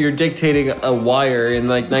like you're dictating a wire in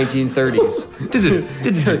like 1930s.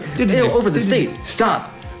 Did over the state.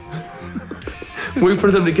 Stop. Wait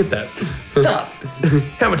for them to get that. Stop.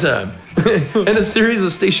 Hammer time. And a series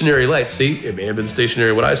of stationary lights. See, it may have been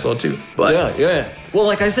stationary what I saw too. But Yeah. Well,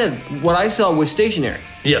 like I said, what I saw was stationary.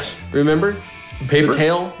 yes. Remember? Paper? The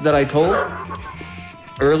tale that I told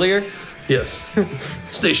earlier? Yes.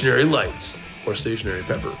 Stationary lights. Or stationary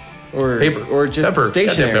pepper. Or Paper. Or just Pepper.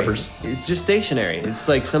 stationary. Goddamn peppers. It's just stationary. It's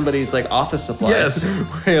like somebody's like office supplies.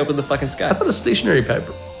 Yes. Way up in the fucking sky. I thought a stationary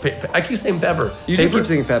pepper. I keep saying pepper. You do keep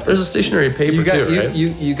saying pepper. There's a stationary paper You got too, right?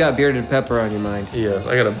 you got bearded pepper on your mind. Yes,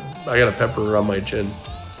 I got a pepper on my chin.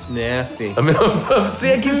 Nasty. I mean,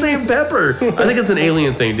 see, I keep saying pepper. I think it's an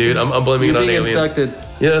alien thing, dude. I'm blaming it on being aliens. abducted.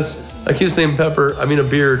 Yes, I keep saying pepper. I mean a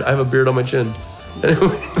beard. I have a beard on my chin.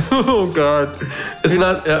 Oh God. It's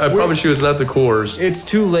not. I promise you, it's not the cores. It's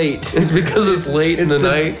too late. It's because it's late in the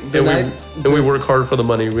night, and we work hard for the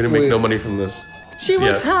money. We didn't make no money from this. She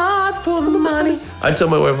works hard for the money. I tell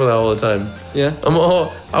my wife that all the time. Yeah.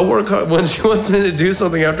 I work hard. When she wants me to do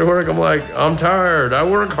something after work, I'm like, I'm tired. I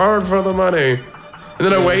work hard for the money. And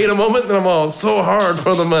then I wait a moment, and I'm all so hard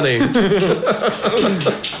for the money.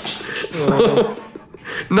 So,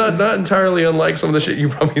 not entirely unlike some of the shit you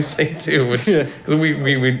probably say too, because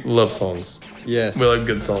we love songs. Yes. We like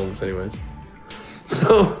good songs, anyways.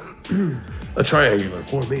 So, a triangular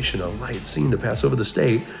formation of lights seen to pass over the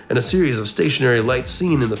state, and a series of stationary lights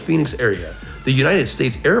seen in the Phoenix area. The United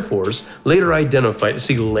States Air Force later identified.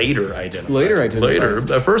 Later.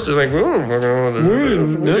 At first, it's like,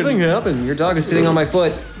 Nothing happened. Your dog is sitting on my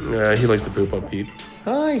foot. Yeah, he likes to poop on feet.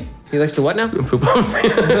 Hi. He likes to what now? Poop on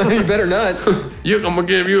feet. You better not. I'm gonna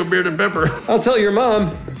give you a bearded pepper. I'll tell your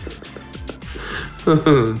mom.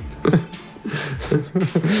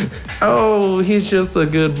 Oh, he's just a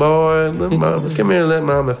good boy. Come here and let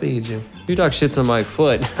mama feed you. Your dog shits on my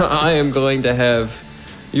foot.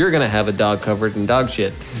 You're going to have a dog covered in dog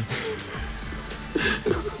shit.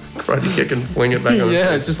 Karate kick and fling it back on his Yeah,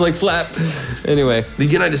 face. it's just like flap. Anyway. The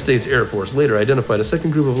United States Air Force later identified a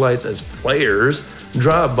second group of lights as flares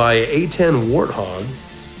dropped by A-10 Warthog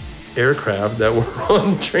aircraft that were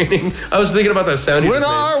on training. I was thinking about that sound you When just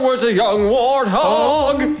made. I was a young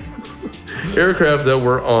warthog. Aircraft that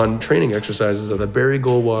were on training exercises at the Barry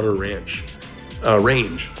Goldwater range.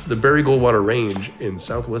 The Barry Goldwater Range in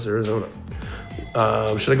southwest Arizona.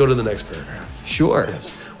 Should I go to the next paragraph? Sure.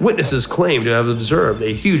 Yes. Witnesses claim to have observed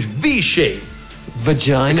a huge V-shape.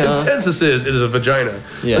 Vagina. Consensus is it is a vagina.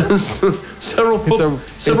 Yeah. several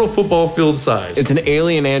football field size. It's an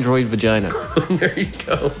alien android vagina. There you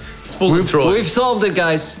go. It's full of droids. We've solved it,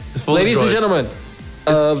 guys. full of Ladies and droids. gentlemen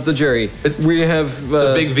of the jury, we have...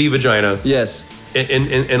 The big V vagina. Yes.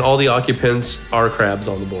 And all the occupants are crabs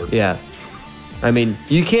on the board. Yeah. I mean,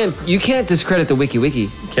 you can't discredit the wiki.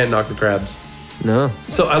 Can't knock the crabs. No.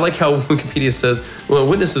 So I like how Wikipedia says, well,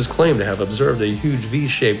 witnesses claim to have observed a huge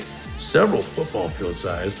V-shaped, several football field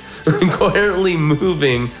sized, coherently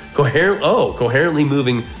moving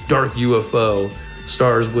dark UFO.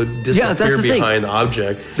 Stars would Yeah, that's disappear the thing. behind the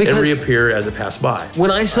object and Because reappear as it passed by. When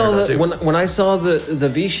I saw heard that too. when I saw the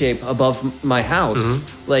V shape above my house,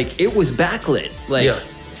 like it was backlit. Like Yeah.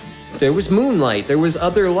 there was moonlight, there was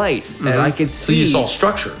other light, and I could So see. you saw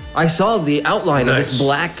structure. I saw the outline of Nice. this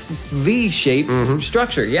black V-shaped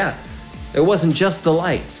structure. Yeah, it wasn't just the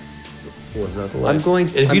lights. It was not the lights. going-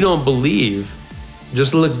 And if you don't believe,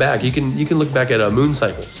 just look back. You can look back at moon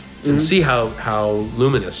cycles and see how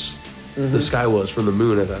luminous the sky was from the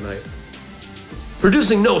moon at that night.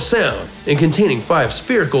 Producing no sound and containing 5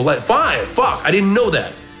 spherical light. 5. Fuck! I didn't know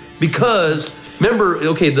that because remember.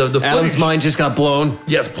 Okay, the Adam's footage. mind just got blown.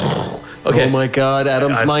 Yes. Okay. Oh my God,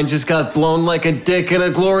 Adam's mind just got blown like a dick in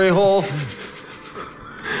a glory hole.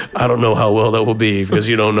 I don't know how well that will be because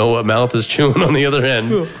you don't know what mouth is chewing on the other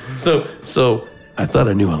end. So I thought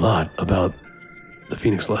I knew a lot about the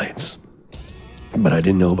Phoenix Lights, but I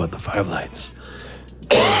didn't know about the 5 lights.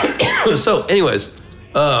 So, anyways,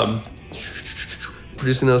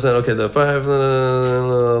 producing those sound. Okay, the 5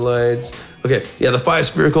 lights. Okay, yeah, the 5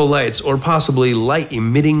 spherical lights, or possibly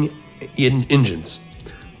light-emitting engines.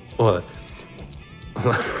 Hold on.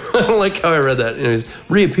 I don't like how I read that. Anyways,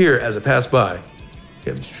 reappear as it passed by.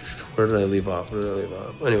 Okay, where did I leave off?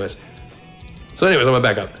 Anyways, I'm gonna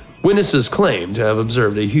back up. Witnesses claim to have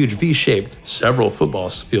observed a huge V-shaped, several football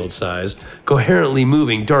field-sized, coherently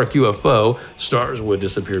moving dark UFO. Stars would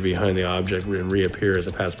disappear behind the object and reappear as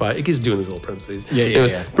it passed by. It keeps doing these little parentheses.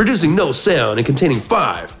 Yeah. Producing no sound and containing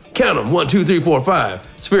 5. Count them. 1, 2, 3, 4, 5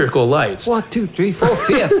 spherical lights. 1, 2, 3, 4,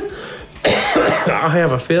 5th. I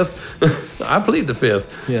have a 5th. I plead the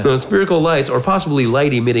 5th. Yeah. Spherical lights or possibly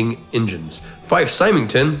light-emitting engines. Fife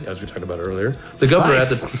Symington, as we talked about earlier, the governor at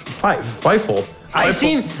the Fifel. I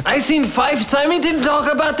seen Fife Symington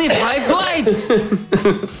talk about the 5 lights.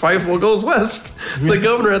 Fife goes west. The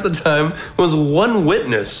governor at the time was one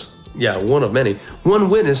witness. Yeah, one of many. One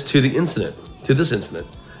witness to this incident.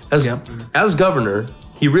 As governor,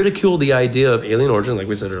 he ridiculed the idea of alien origin, like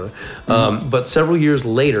we said earlier. But several years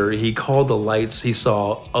later, he called the lights he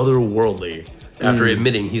saw otherworldly after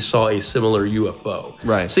admitting he saw a similar UFO.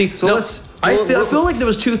 Right. See, so I feel like there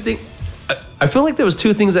was two things. I feel like there was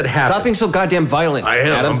two things that happened. Stop being so goddamn violent, I am.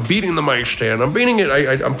 Adam. I'm beating the mic stand. I'm beating it.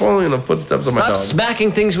 I'm following in the footsteps of my dog. Stop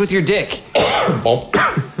smacking things with your dick.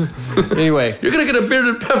 Anyway. You're going to get a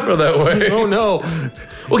bearded pepper that way. Oh, no.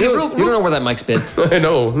 Okay, you don't know where that mic's been. I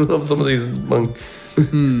know. Some of these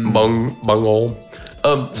bunghole.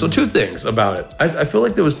 So 2 things about it. I feel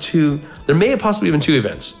like there may have possibly been 2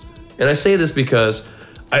 events. And I say this because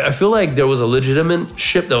I feel like there was a legitimate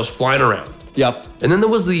ship that was flying around. Yep. And then there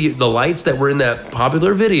was the lights that were in that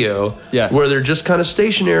popular video where they're just kind of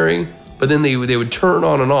stationary, but then they would turn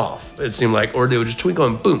on and off, it seemed like, or they would just twinkle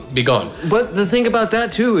and boom, be gone. But the thing about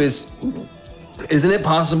that too is, isn't it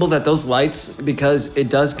possible that those lights, because it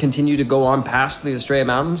does continue to go on past the Estrella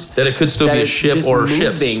Mountains, that it could still be a ship or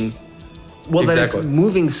ships? Well, that it's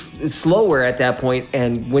moving slower at that point,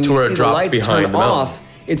 and when you see the lights turn off,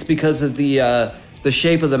 it's because of the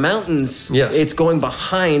shape of the mountains. Yes. It's going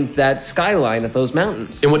behind that skyline of those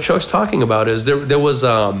mountains. And what Chuck's talking about is there was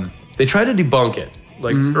they tried to debunk it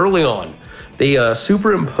early on. They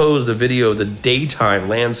superimposed the video of the daytime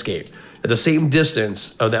landscape at the same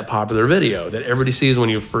distance of that popular video that everybody sees when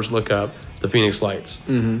you first look up the Phoenix Lights.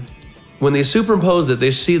 When they superimpose it,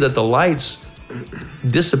 they see that the lights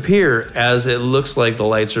disappear as it looks like the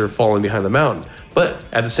lights are falling behind the mountain. But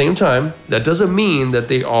at the same time, that doesn't mean that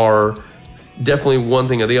they are definitely one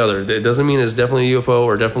thing or the other. It doesn't mean it's definitely a UFO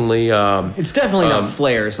or definitely... it's definitely not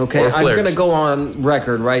flares, okay? I'm going to go on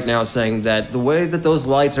record right now saying that the way that those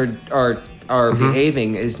lights are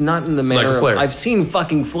behaving is not in the manner of... I've seen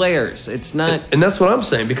fucking flares. It's not... And that's what I'm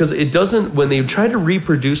saying, because it doesn't... When they try to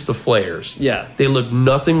reproduce the flares, they look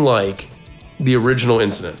nothing like the original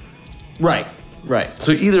incident. Right.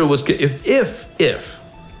 So either it was... If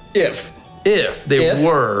they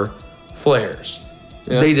were flares...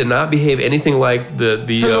 They did not behave anything like the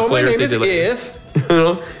flares they did.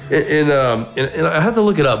 And I have to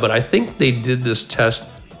look it up, but I think they did this test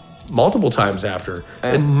multiple times after,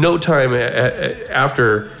 and no time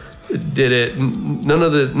after did it. None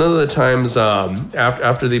of the times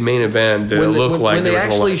after the main event did it look like when they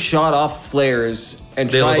actually shot off flares and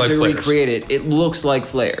tried to recreate it. It looks like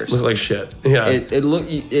flares. Looks like shit. Yeah.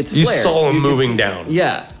 It's you flares. saw them moving down.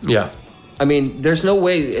 Yeah. I mean, there's no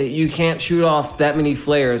way you can't shoot off that many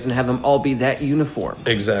flares and have them all be that uniform.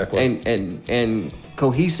 Exactly. And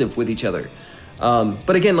cohesive with each other.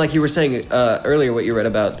 But again, like you were saying earlier, what you read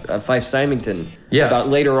about Fife Symington, about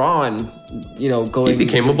later on, going... He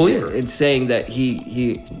became a believer. And saying that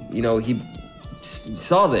he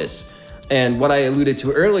saw this. And what I alluded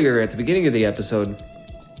to earlier at the beginning of the episode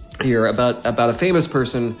here about a famous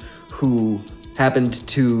person who happened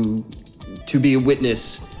to be a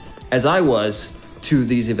witness, as I was, to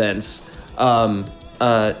these events.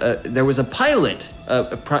 There was a pilot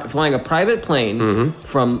flying a private plane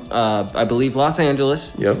from, I believe, Los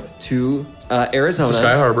Angeles to Arizona.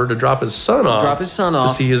 Sky Harbor to drop his son off. To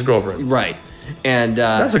see his girlfriend. Right. And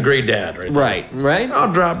that's a great dad right there. Right.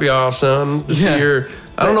 I'll drop you off, son.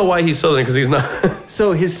 I don't know why he's Southern, because he's not.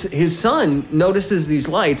 So his son notices these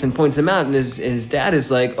lights and points them out, and his dad is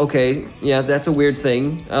like, okay, yeah, that's a weird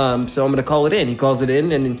thing. So I'm going to call it in. He calls it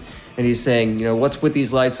in, and he's saying, what's with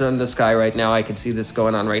these lights in the sky right now? I can see this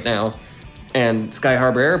going on right now. And Sky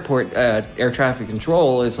Harbor Airport air traffic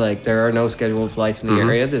control is like, there are no scheduled flights in the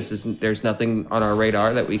area. There's nothing on our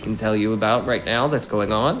radar that we can tell you about right now that's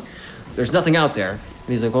going on. There's nothing out there. And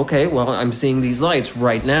he's like, okay, well, I'm seeing these lights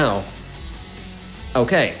right now.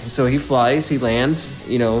 Okay, so he flies, he lands,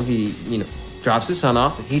 he drops his son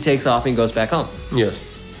off, he takes off and goes back home. Yes.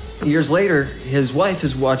 Years later, his wife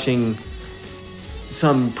is watching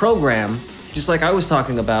some program, just like I was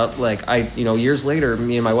talking about. Like years later,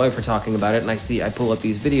 me and my wife are talking about it, and I pull up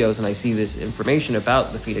these videos and I see this information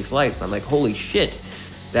about the Phoenix Lights, and I'm like, holy shit,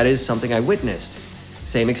 that is something I witnessed.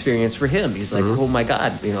 Same experience for him. He's like, oh my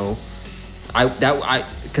God,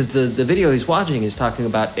 because the video he's watching is talking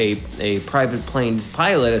about a private plane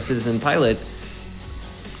pilot, a citizen pilot,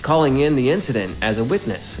 calling in the incident as a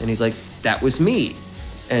witness, and he's like, that was me,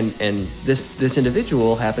 and this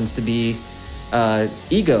individual happens to be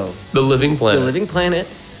Ego, the Living Planet.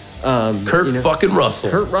 Kurt fucking Russell.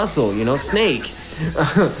 Kurt Russell, Snake.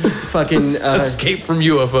 fucking Escape from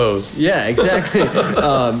UFOs. Yeah, exactly.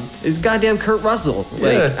 Is goddamn Kurt Russell. Like,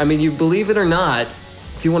 Yeah. I mean, you believe it or not,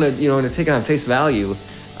 if you want to, to take it on face value,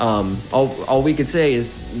 all we could say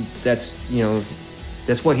is that's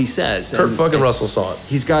what he says. Kurt fucking and Russell saw it.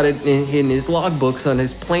 He's got it in his logbooks on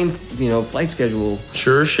his plane, flight schedule.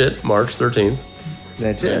 Sure as shit, March 13th,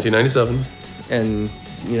 That's it. 1997. And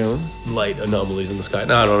Light anomalies in the sky.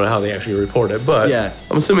 Now, I don't know how they actually report it, but Yeah.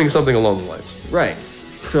 I'm assuming something along the lines. right.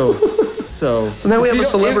 So now we if have you a don't-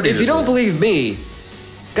 celebrity If you to don't say. believe me,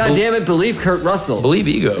 God damn it, believe Kurt Russell. Believe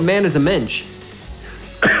ego. Man is a mensch.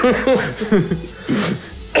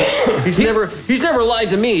 He's never lied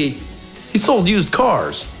to me, He sold used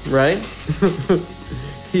cars right?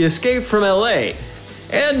 He escaped from LA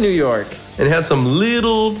and New York. and had some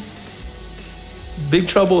little big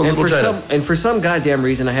trouble in And Little China. for some goddamn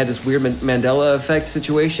reason, I had this weird Mandela effect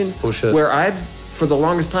situation. Oh, shit. Where I, for the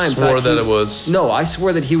longest time, Swore thought that it was- No, I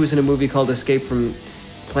swore that he was in a movie called Escape from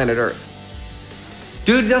Planet Earth.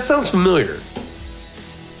 Dude, that sounds familiar.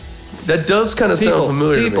 That does kind of sound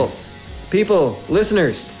familiar to me. People,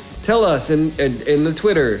 listeners, tell us in the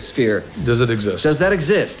Twitter sphere. Does it exist? Does that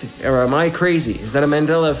exist, or am I crazy? Is that a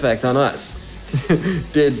Mandela effect on us?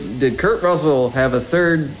 Did Kurt Russell have a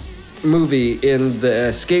third movie in the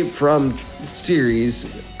Escape From series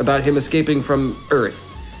about him escaping from Earth?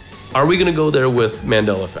 Are we going to go there with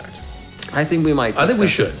Mandela effect? I think we might. I think we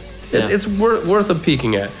discuss should. it. Yeah. It's worth a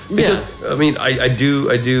peeking at because I mean I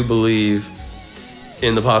do believe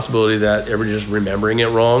in the possibility that everybody's just remembering it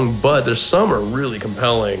wrong, but there's some are really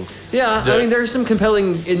compelling. Yeah, I mean, there's some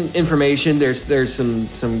compelling information. There's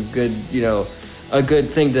some good, a good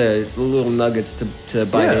thing little nuggets to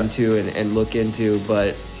bite Yeah. into and look into.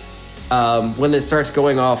 But when it starts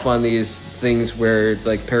going off on these things where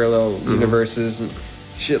like parallel universes and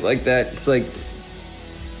shit like that, it's like,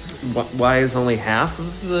 why is only half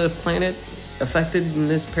of the planet affected in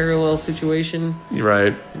this parallel situation?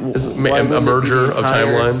 Right. It's a Why wouldn't it be merger the of entire-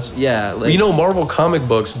 timelines. Yeah, like, Marvel comic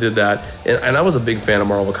books did that, and I was a big fan of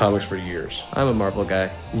Marvel comics for years. I'm a Marvel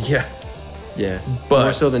guy. Yeah. Yeah, But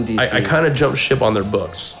more so than DC. I kind of jumped ship on their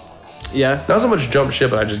books. yeah. Not so much jump ship,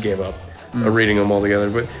 but I just gave up reading them all together.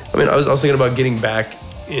 But I mean, I was thinking about getting back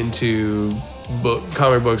into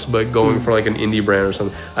comic books, but going for like an indie brand or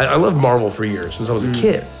something. I loved Marvel for years since I was a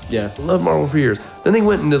kid. Yeah. I loved Marvel for years. Then they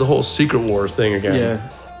went into the whole Secret Wars thing again. Yeah.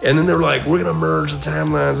 And then they were like, we're gonna merge the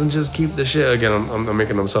timelines and just keep the shit. Again, I'm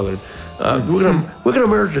making them southern. We're gonna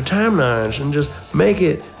merge the timelines and just make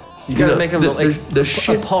it. You gotta make him like the a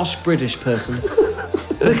shit. posh British person.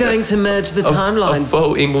 We're going to merge the A timelines.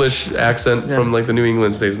 faux English accent from like the New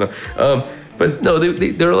England states now. But no,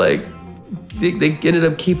 they're like they ended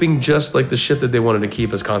up keeping just like the shit that they wanted to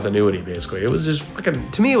keep as continuity. Basically, it was just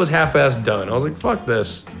fucking. To me, it was half-assed done. I was like, fuck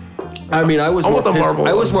this. I mean, I was want the Marvel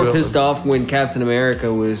more one. pissed off when Captain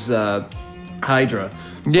America was Hydra.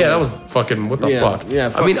 Yeah, that was fucking. What the Yeah, fuck?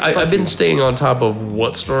 yeah, I mean, fuck I've been you. staying on top of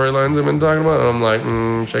what storylines I've been talking about, and I'm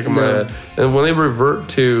like, shaking my No. head. And when they revert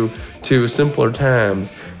to simpler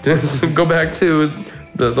times, just go back to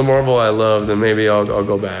the Marvel I love, then maybe I'll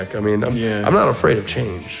go back. I mean, I'm not afraid of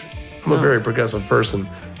change. I'm a very progressive person,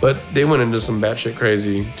 but they went into some batshit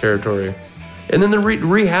crazy territory. And then they're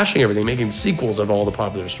rehashing everything, making sequels of all the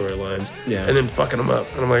popular storylines, Yeah. and then fucking them up.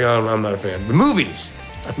 And I'm like, oh, I'm not a fan. The movies,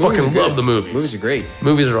 I fucking are good. love the movies. Movies are great.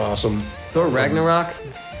 Movies are awesome. Thor Ragnarok.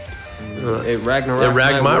 It Ragnarok. It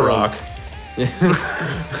ragged my world. rock.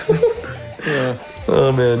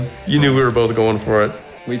 Oh man, you knew we were both going for it.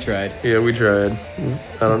 We tried. Yeah, we tried.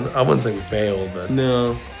 I wouldn't say we failed, but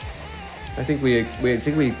No. I think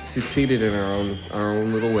we succeeded in our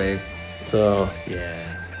own little way. so. Yeah.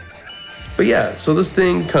 But yeah, so this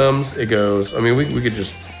thing comes, it goes. I mean, we could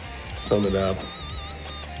just sum it up.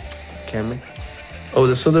 Can we?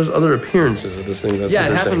 Oh, so there's other appearances of this thing. That's Yeah, what it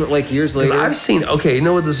they're happened saying. like years 'Cause later. I've seen. Okay, you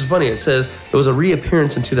know what? This is funny. It says there was a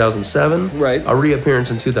reappearance in 2007. Right. A reappearance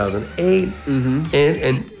in 2008. Mm-hmm.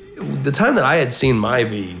 And the time that I had seen my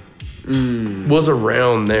V was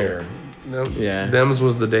around there. Yeah. Them's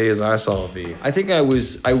was the days I saw a V. I think I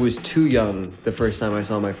was too young the first time I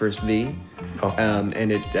saw my first V, Oh.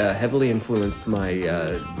 and it heavily influenced my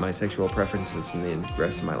my sexual preferences in the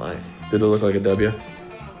rest of my life. Did it look like a W?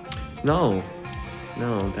 No,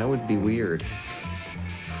 that would be weird.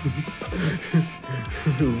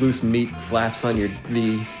 Loose meat flaps on your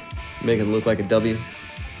V, make it look like a W.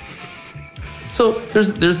 So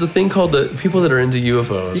there's the thing called the people that are into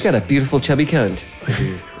UFOs. You got a beautiful chubby cunt.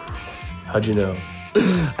 How'd you know?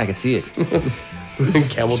 I could see it.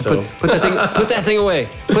 Camel toe. Put that thing away.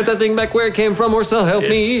 Put that thing back where it came from, or so help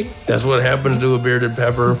me. That's what happens to a bearded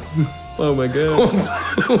pepper. Oh my god.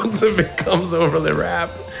 Once it becomes overly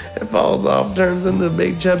wrapped, it falls off, turns into a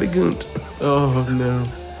big chubby goont. Oh no.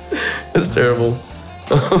 It's terrible.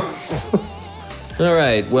 All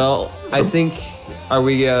right. Well, I think are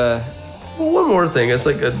we? Well, one more thing. It's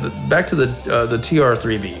like back to the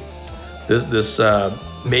TR3B. This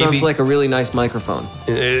maybe sounds like a really nice microphone.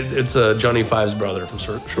 It's Johnny Five's brother from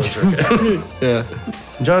Short Circuit. Yeah.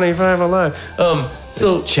 Johnny Five alive.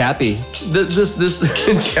 So It's Chappie.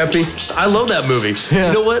 This Chappie. I love that movie. Yeah.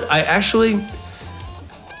 You know what?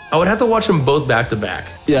 I would have to watch them both back to back.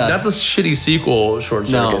 Yeah. Not the shitty sequel Short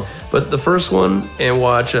Circuit, No. but the first one and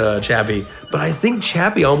watch Chappie. But I think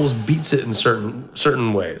Chappie almost beats it in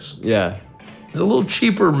certain ways. Yeah. It's a little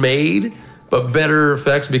cheaper made, but better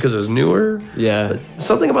effects because it's newer. Yeah. But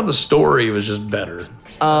something about the story was just better.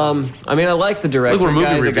 I mean, I like the director Look, we're movie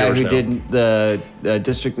guy, the guy reviewers who now. did the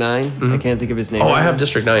District 9. I can't think of his name. Oh, right I have now.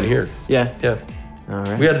 District 9 here. Yeah. Yeah. All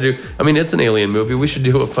right. We got to do. I mean, it's an alien movie. We should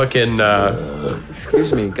do a fucking.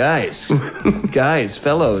 Excuse me, guys,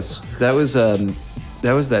 fellows. That was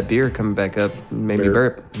that beer coming back up. Made me Beer.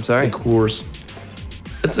 burp. I'm sorry. Coors.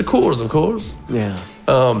 It's the Coors, of course. Yeah.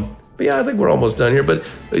 But yeah, I think we're almost done here. But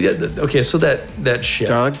yeah, okay. So that shit.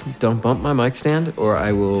 Dog, don't bump my mic stand, or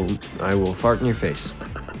I will fart in your face.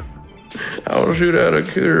 I'll shoot out a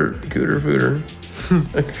cooter footer.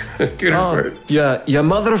 Cooter fart. Yeah, you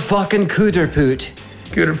motherfucking cooter poot.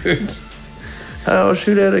 Cooter boot. I'll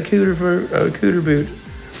shoot out a cooter boot.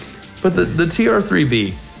 But the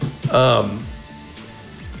TR3B,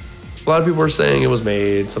 a lot of people were saying it was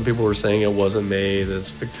made. Some people were saying it wasn't made.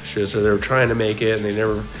 It's fictitious, or they were trying to make it and they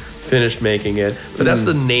never finished making it. But that's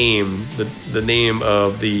the name, the name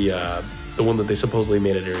of the one that they supposedly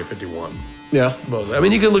made at Area 51. Yeah. Supposedly. I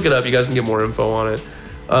mean, you can look it up. You guys can get more info on it.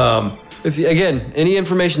 If you, again, any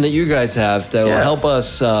information that you guys have that will Yeah. help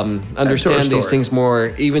us understand these story. things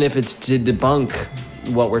more, even if it's to debunk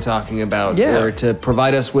what we're talking about, Yeah. or to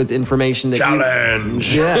provide us with information that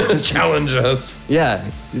Challenge. Yeah, just- challenge us.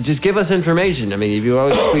 just give us information. I mean, if you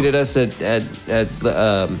always tweeted us at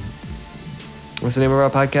what's the name of our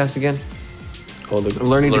podcast again? Oh, the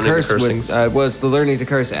Learning to Curse Cursings. was the Learning to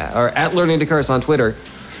Curse or at Learning to Curse on Twitter,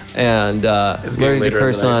 and It's getting Learning to later in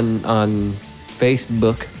Curse the night. on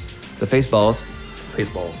Facebook, the Faceballs.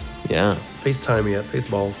 Faceballs. Yeah, FaceTime me at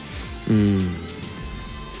Faceballs.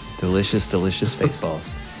 delicious Faceballs.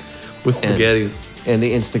 With spaghettis. And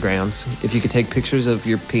the Instagrams. If you could take pictures of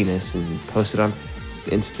your penis and post it on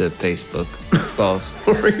Insta Facebook balls.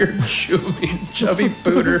 Or your chubby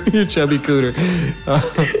pooter. You chubby cooter.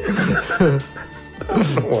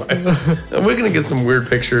 Why? We're gonna get some weird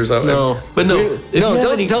pictures of No, it. But no, if you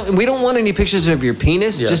have any- don't. We don't want any pictures of your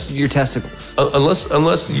penis. Yeah. Just your testicles.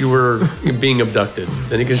 unless you were being abducted,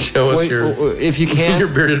 then you can show us your If you can, your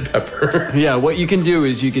bearded pepper. yeah. What you can do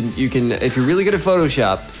is you can if you're really good at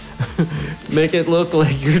Photoshop, make it look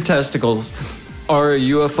like your testicles are a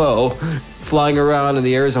UFO flying around in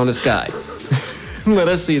the Arizona sky. Let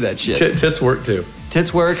us see that shit. Tits work too.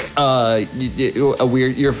 Tits work. A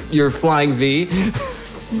weird. Your flying V.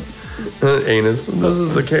 Anus. This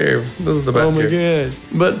is the cave. This is the back cave.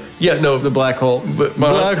 god. But yeah, no. The black hole. But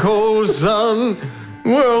Black hole sun.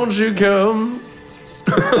 won't you come?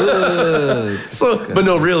 So, but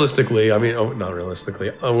no, realistically, I mean, not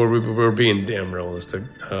realistically. We're being damn realistic.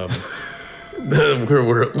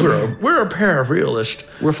 We're a pair of realists.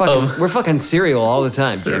 We're fucking cereal all the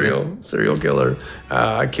time. Serial killer.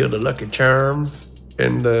 I killed the Lucky Charms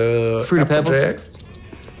and the Fruity Apple Pebbles? Jacks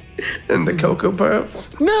and the Cocoa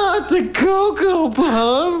Puffs. Not the Cocoa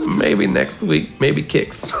Puffs. Maybe next week. Maybe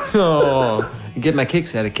Kicks. Oh, get my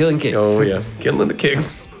kicks out of killing kicks. Oh yeah, killing the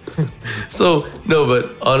Kicks. So no,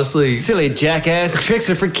 but honestly, Silly jackass. Tricks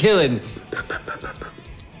are for killing.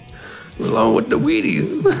 along with the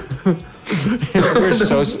Wheaties. We're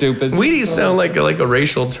so stupid. Wheaties sound like a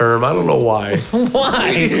racial term. I don't know why.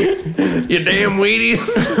 Why? Wheaties. You damn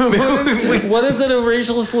Wheaties. What is it a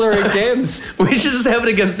racial slur against? We should just have it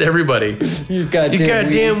against everybody. You goddamn, You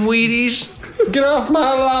goddamn Wheaties. Wheaties. Get off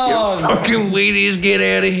my lawn. Fucking Wheaties, get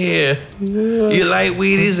out of here. You like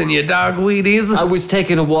Wheaties and you dog Wheaties? I was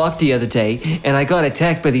taking a walk the other day and I got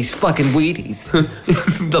attacked by these fucking Wheaties.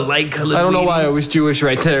 The light colored Wheaties. I don't know why I was Jewish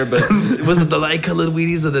right there, but Was it the light colored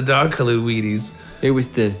Wheaties or the dark colored Wheaties? it was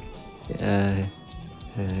the.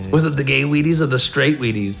 Was it the gay Wheaties or the straight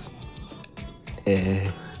Wheaties?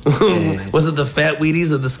 Was it the fat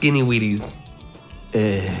Wheaties or the skinny Wheaties?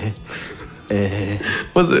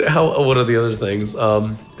 Was it what are the other things?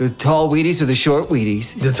 The tall Wheaties or the short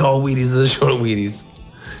Wheaties? The tall Wheaties or the short Wheaties?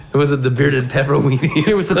 Was it the bearded pepper Wheaties?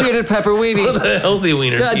 It was the bearded pepper Or Wheaties. the healthy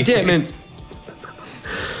wiener. God damn it.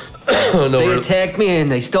 They attacked me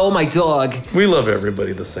and they stole my dog. We love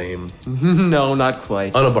everybody the same. No, not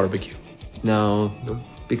quite. On a barbecue. No,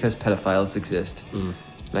 because pedophiles exist. And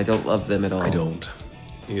I don't love them at all. I don't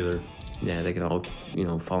either. Yeah, they can all,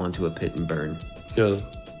 fall into a pit and burn. Yeah.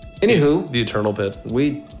 Anywho, The eternal pit.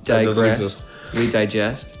 we That doesn't digress. exist. We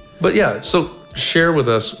digest. But yeah, so share with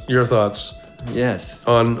us your thoughts Yes.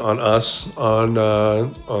 on us, on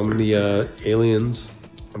the aliens.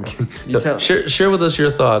 I'm kidding. Share with us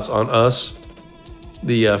your thoughts on us,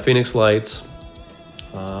 the Phoenix Lights.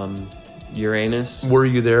 Uranus. Were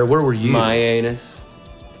you there? Where were you? My anus.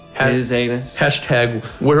 His anus. Hashtag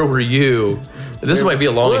where were you? This might be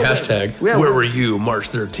a long hashtag. yeah, where were you March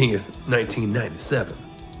 13th, 1997?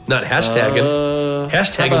 Not hashtagging.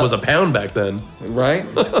 Hashtagging was a pound back then. Right?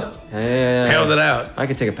 Pound it out. I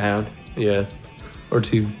could take a pound. Yeah. Or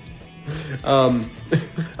two. I'm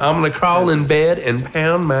gonna crawl in bed and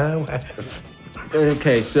pound my wife.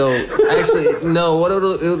 Okay, so actually, no.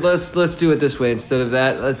 Let's do it this way instead of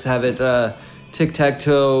that. Let's have it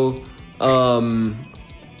tic-tac-toe.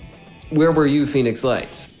 Where were you, Phoenix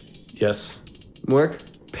Lights? Yes. Work.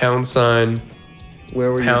 Pound sign.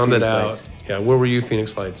 Where were you, Pound it Phoenix out. Lights? Yeah. Where were you,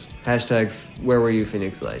 Phoenix Lights? Hashtag where were you,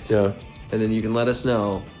 Phoenix Lights? Yeah. And then you can let us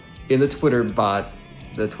know in the Twitter bot,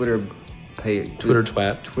 the Twitter Twat.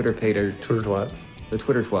 Twitter pater, Twitter twat. the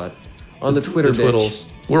Twitter twat, on the Twitter The bitch.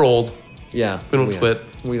 twiddles. We're old. Yeah. We don't twit.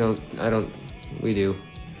 We don't. I don't. We do.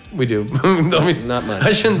 We do. I mean, Not much.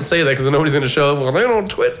 I shouldn't say that because nobody's gonna show up. Well, they don't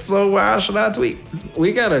twit, so why should I tweet?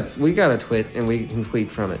 We got a twit and we can tweet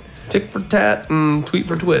from it. Tick for tat and tweet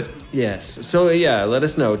for twit. Yes. So yeah, let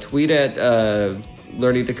us know. Tweet at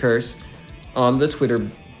Learning to Curse on the Twitter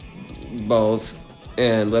balls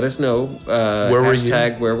and let us know. Where were you?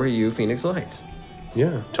 Hashtag where were you, Phoenix Lights?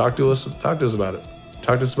 Yeah. Talk to us about it.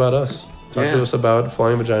 Talk to us about us. Talk Yeah. to us about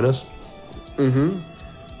flying vaginas. Mm-hmm.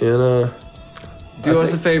 And Do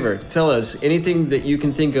us a favor. Tell us anything that you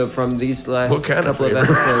can think of from these last What kind of couple of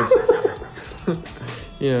favor? episodes.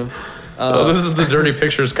 oh, this is the dirty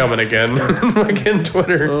pictures coming again. Again,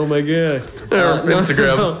 Twitter. Oh my god. Or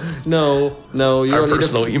Instagram. No. You Our don't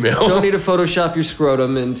personal need to, email. Don't need to Photoshop your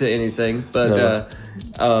scrotum into anything. But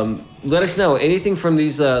let us know anything from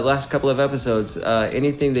these last couple of episodes.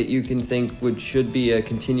 Anything that you can think should be a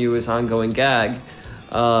continuous, ongoing gag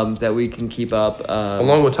that we can keep up.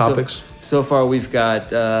 Along with topics. So far, we've got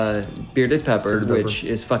Bearded Pepper, which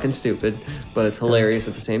is fucking stupid, but it's hilarious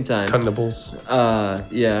at the same time. Cut nipples.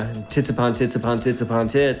 Yeah. Tits upon tits upon tits upon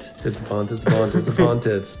tits. Tits upon tits upon tits upon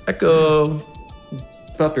tits. Echo.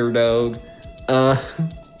 Pupper dog.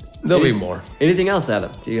 There'll be more. Anything else,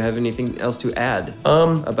 Adam? Do you have anything else to add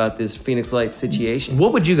about this Phoenix Lights situation?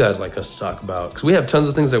 What would you guys like us to talk about? Because we have tons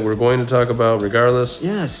of things that we're going to talk about regardless.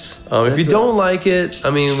 Yes. If you don't like it,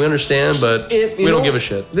 I mean, we understand, but we don't give a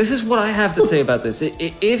shit. This is what I have to say about this.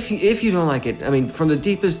 If you don't like it, I mean, from the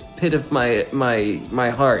deepest pit of my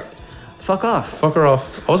heart, fuck off. Fuck her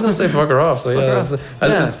off. I was going to say fuck her off. So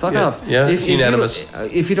yeah. Fuck off. Yeah, it's unanimous.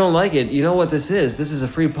 If you don't like it, you know what this is. This is a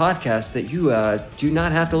free podcast that you do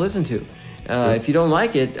not have to listen to. If you don't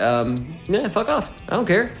like it, fuck off. I don't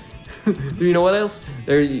care. You know what else?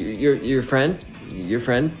 Your friend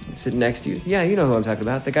sitting next to you. Yeah, you know who I'm talking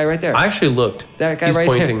about. The guy right there. I actually looked. That guy He's right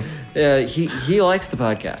pointing. there. He likes the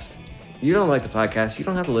podcast. You don't like the podcast. You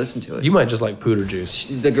don't have to listen to it. You might just like pooter juice.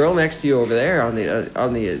 The girl next to you over there on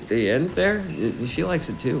the end there, she likes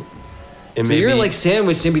it too. And So you're like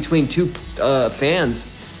sandwiched in between two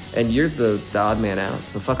fans, and you're the odd man out.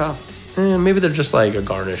 So fuck off. maybe they're just like a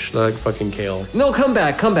garnish. They're like fucking kale. No, come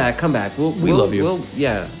back. We love you.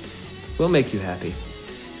 We'll make you happy.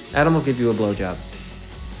 Adam will give you a blowjob.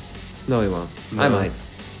 No, he won't. No. I might.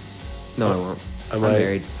 No, I won't. I'm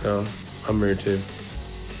married. No, I'm married too.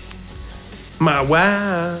 My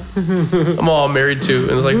wife. I'm all married to,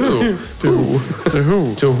 and it's like who? To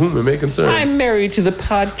who? To whom it may concern. I'm married to the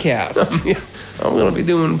podcast. Yeah, I'm gonna be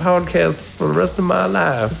doing podcasts for the rest of my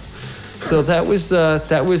life. So that was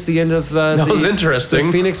the end of That was interesting.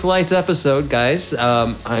 the Phoenix Lights episode, guys.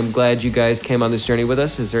 I'm glad you guys came on this journey with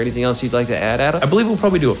us. Is there anything else you'd like to add, Adam? I believe we'll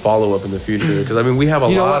probably do a follow-up in the future because I mean we have a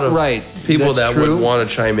lot of people That's that true. would want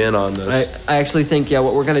to chime in on this. I actually think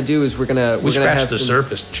what we're gonna do is we're gonna scratch have the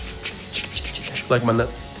surface, like my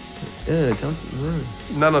nuts. Don't.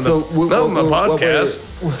 None of So the not on the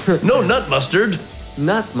podcast. No nut mustard.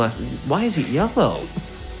 Not mustard. Why is it yellow?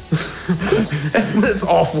 It's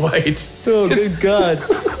off white. Oh, good God.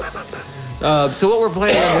 So what we're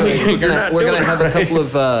planning on doing, we're gonna have a couple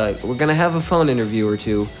of we're gonna have a phone interview or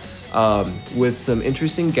two with some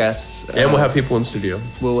interesting guests, And we'll have people in studio.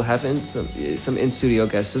 We'll have some in studio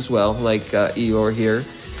guests as well, like Eeyore here,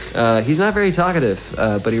 He's not very talkative,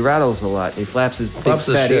 but he rattles a lot. He flaps his big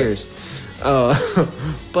fat ears.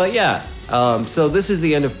 But yeah, so this is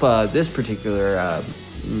the end of this particular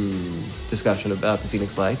discussion about the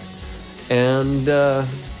Phoenix Lights, and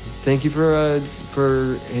thank you for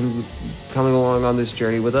coming along on this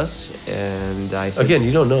journey with us. And again,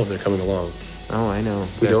 you don't know if they're coming along. Oh, I know.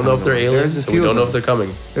 We don't know if they're aliens, and we don't know if they're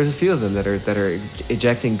coming. There's a few of them that are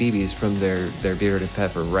ejecting BBs from their bearded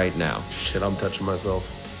pepper right now. Shit, I'm touching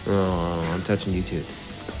myself. Oh, I'm touching you too.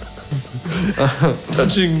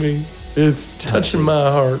 Touching me. It's touching my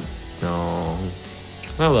heart. No.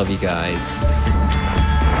 I love you guys.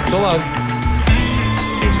 So long.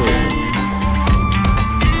 Thanks for listening.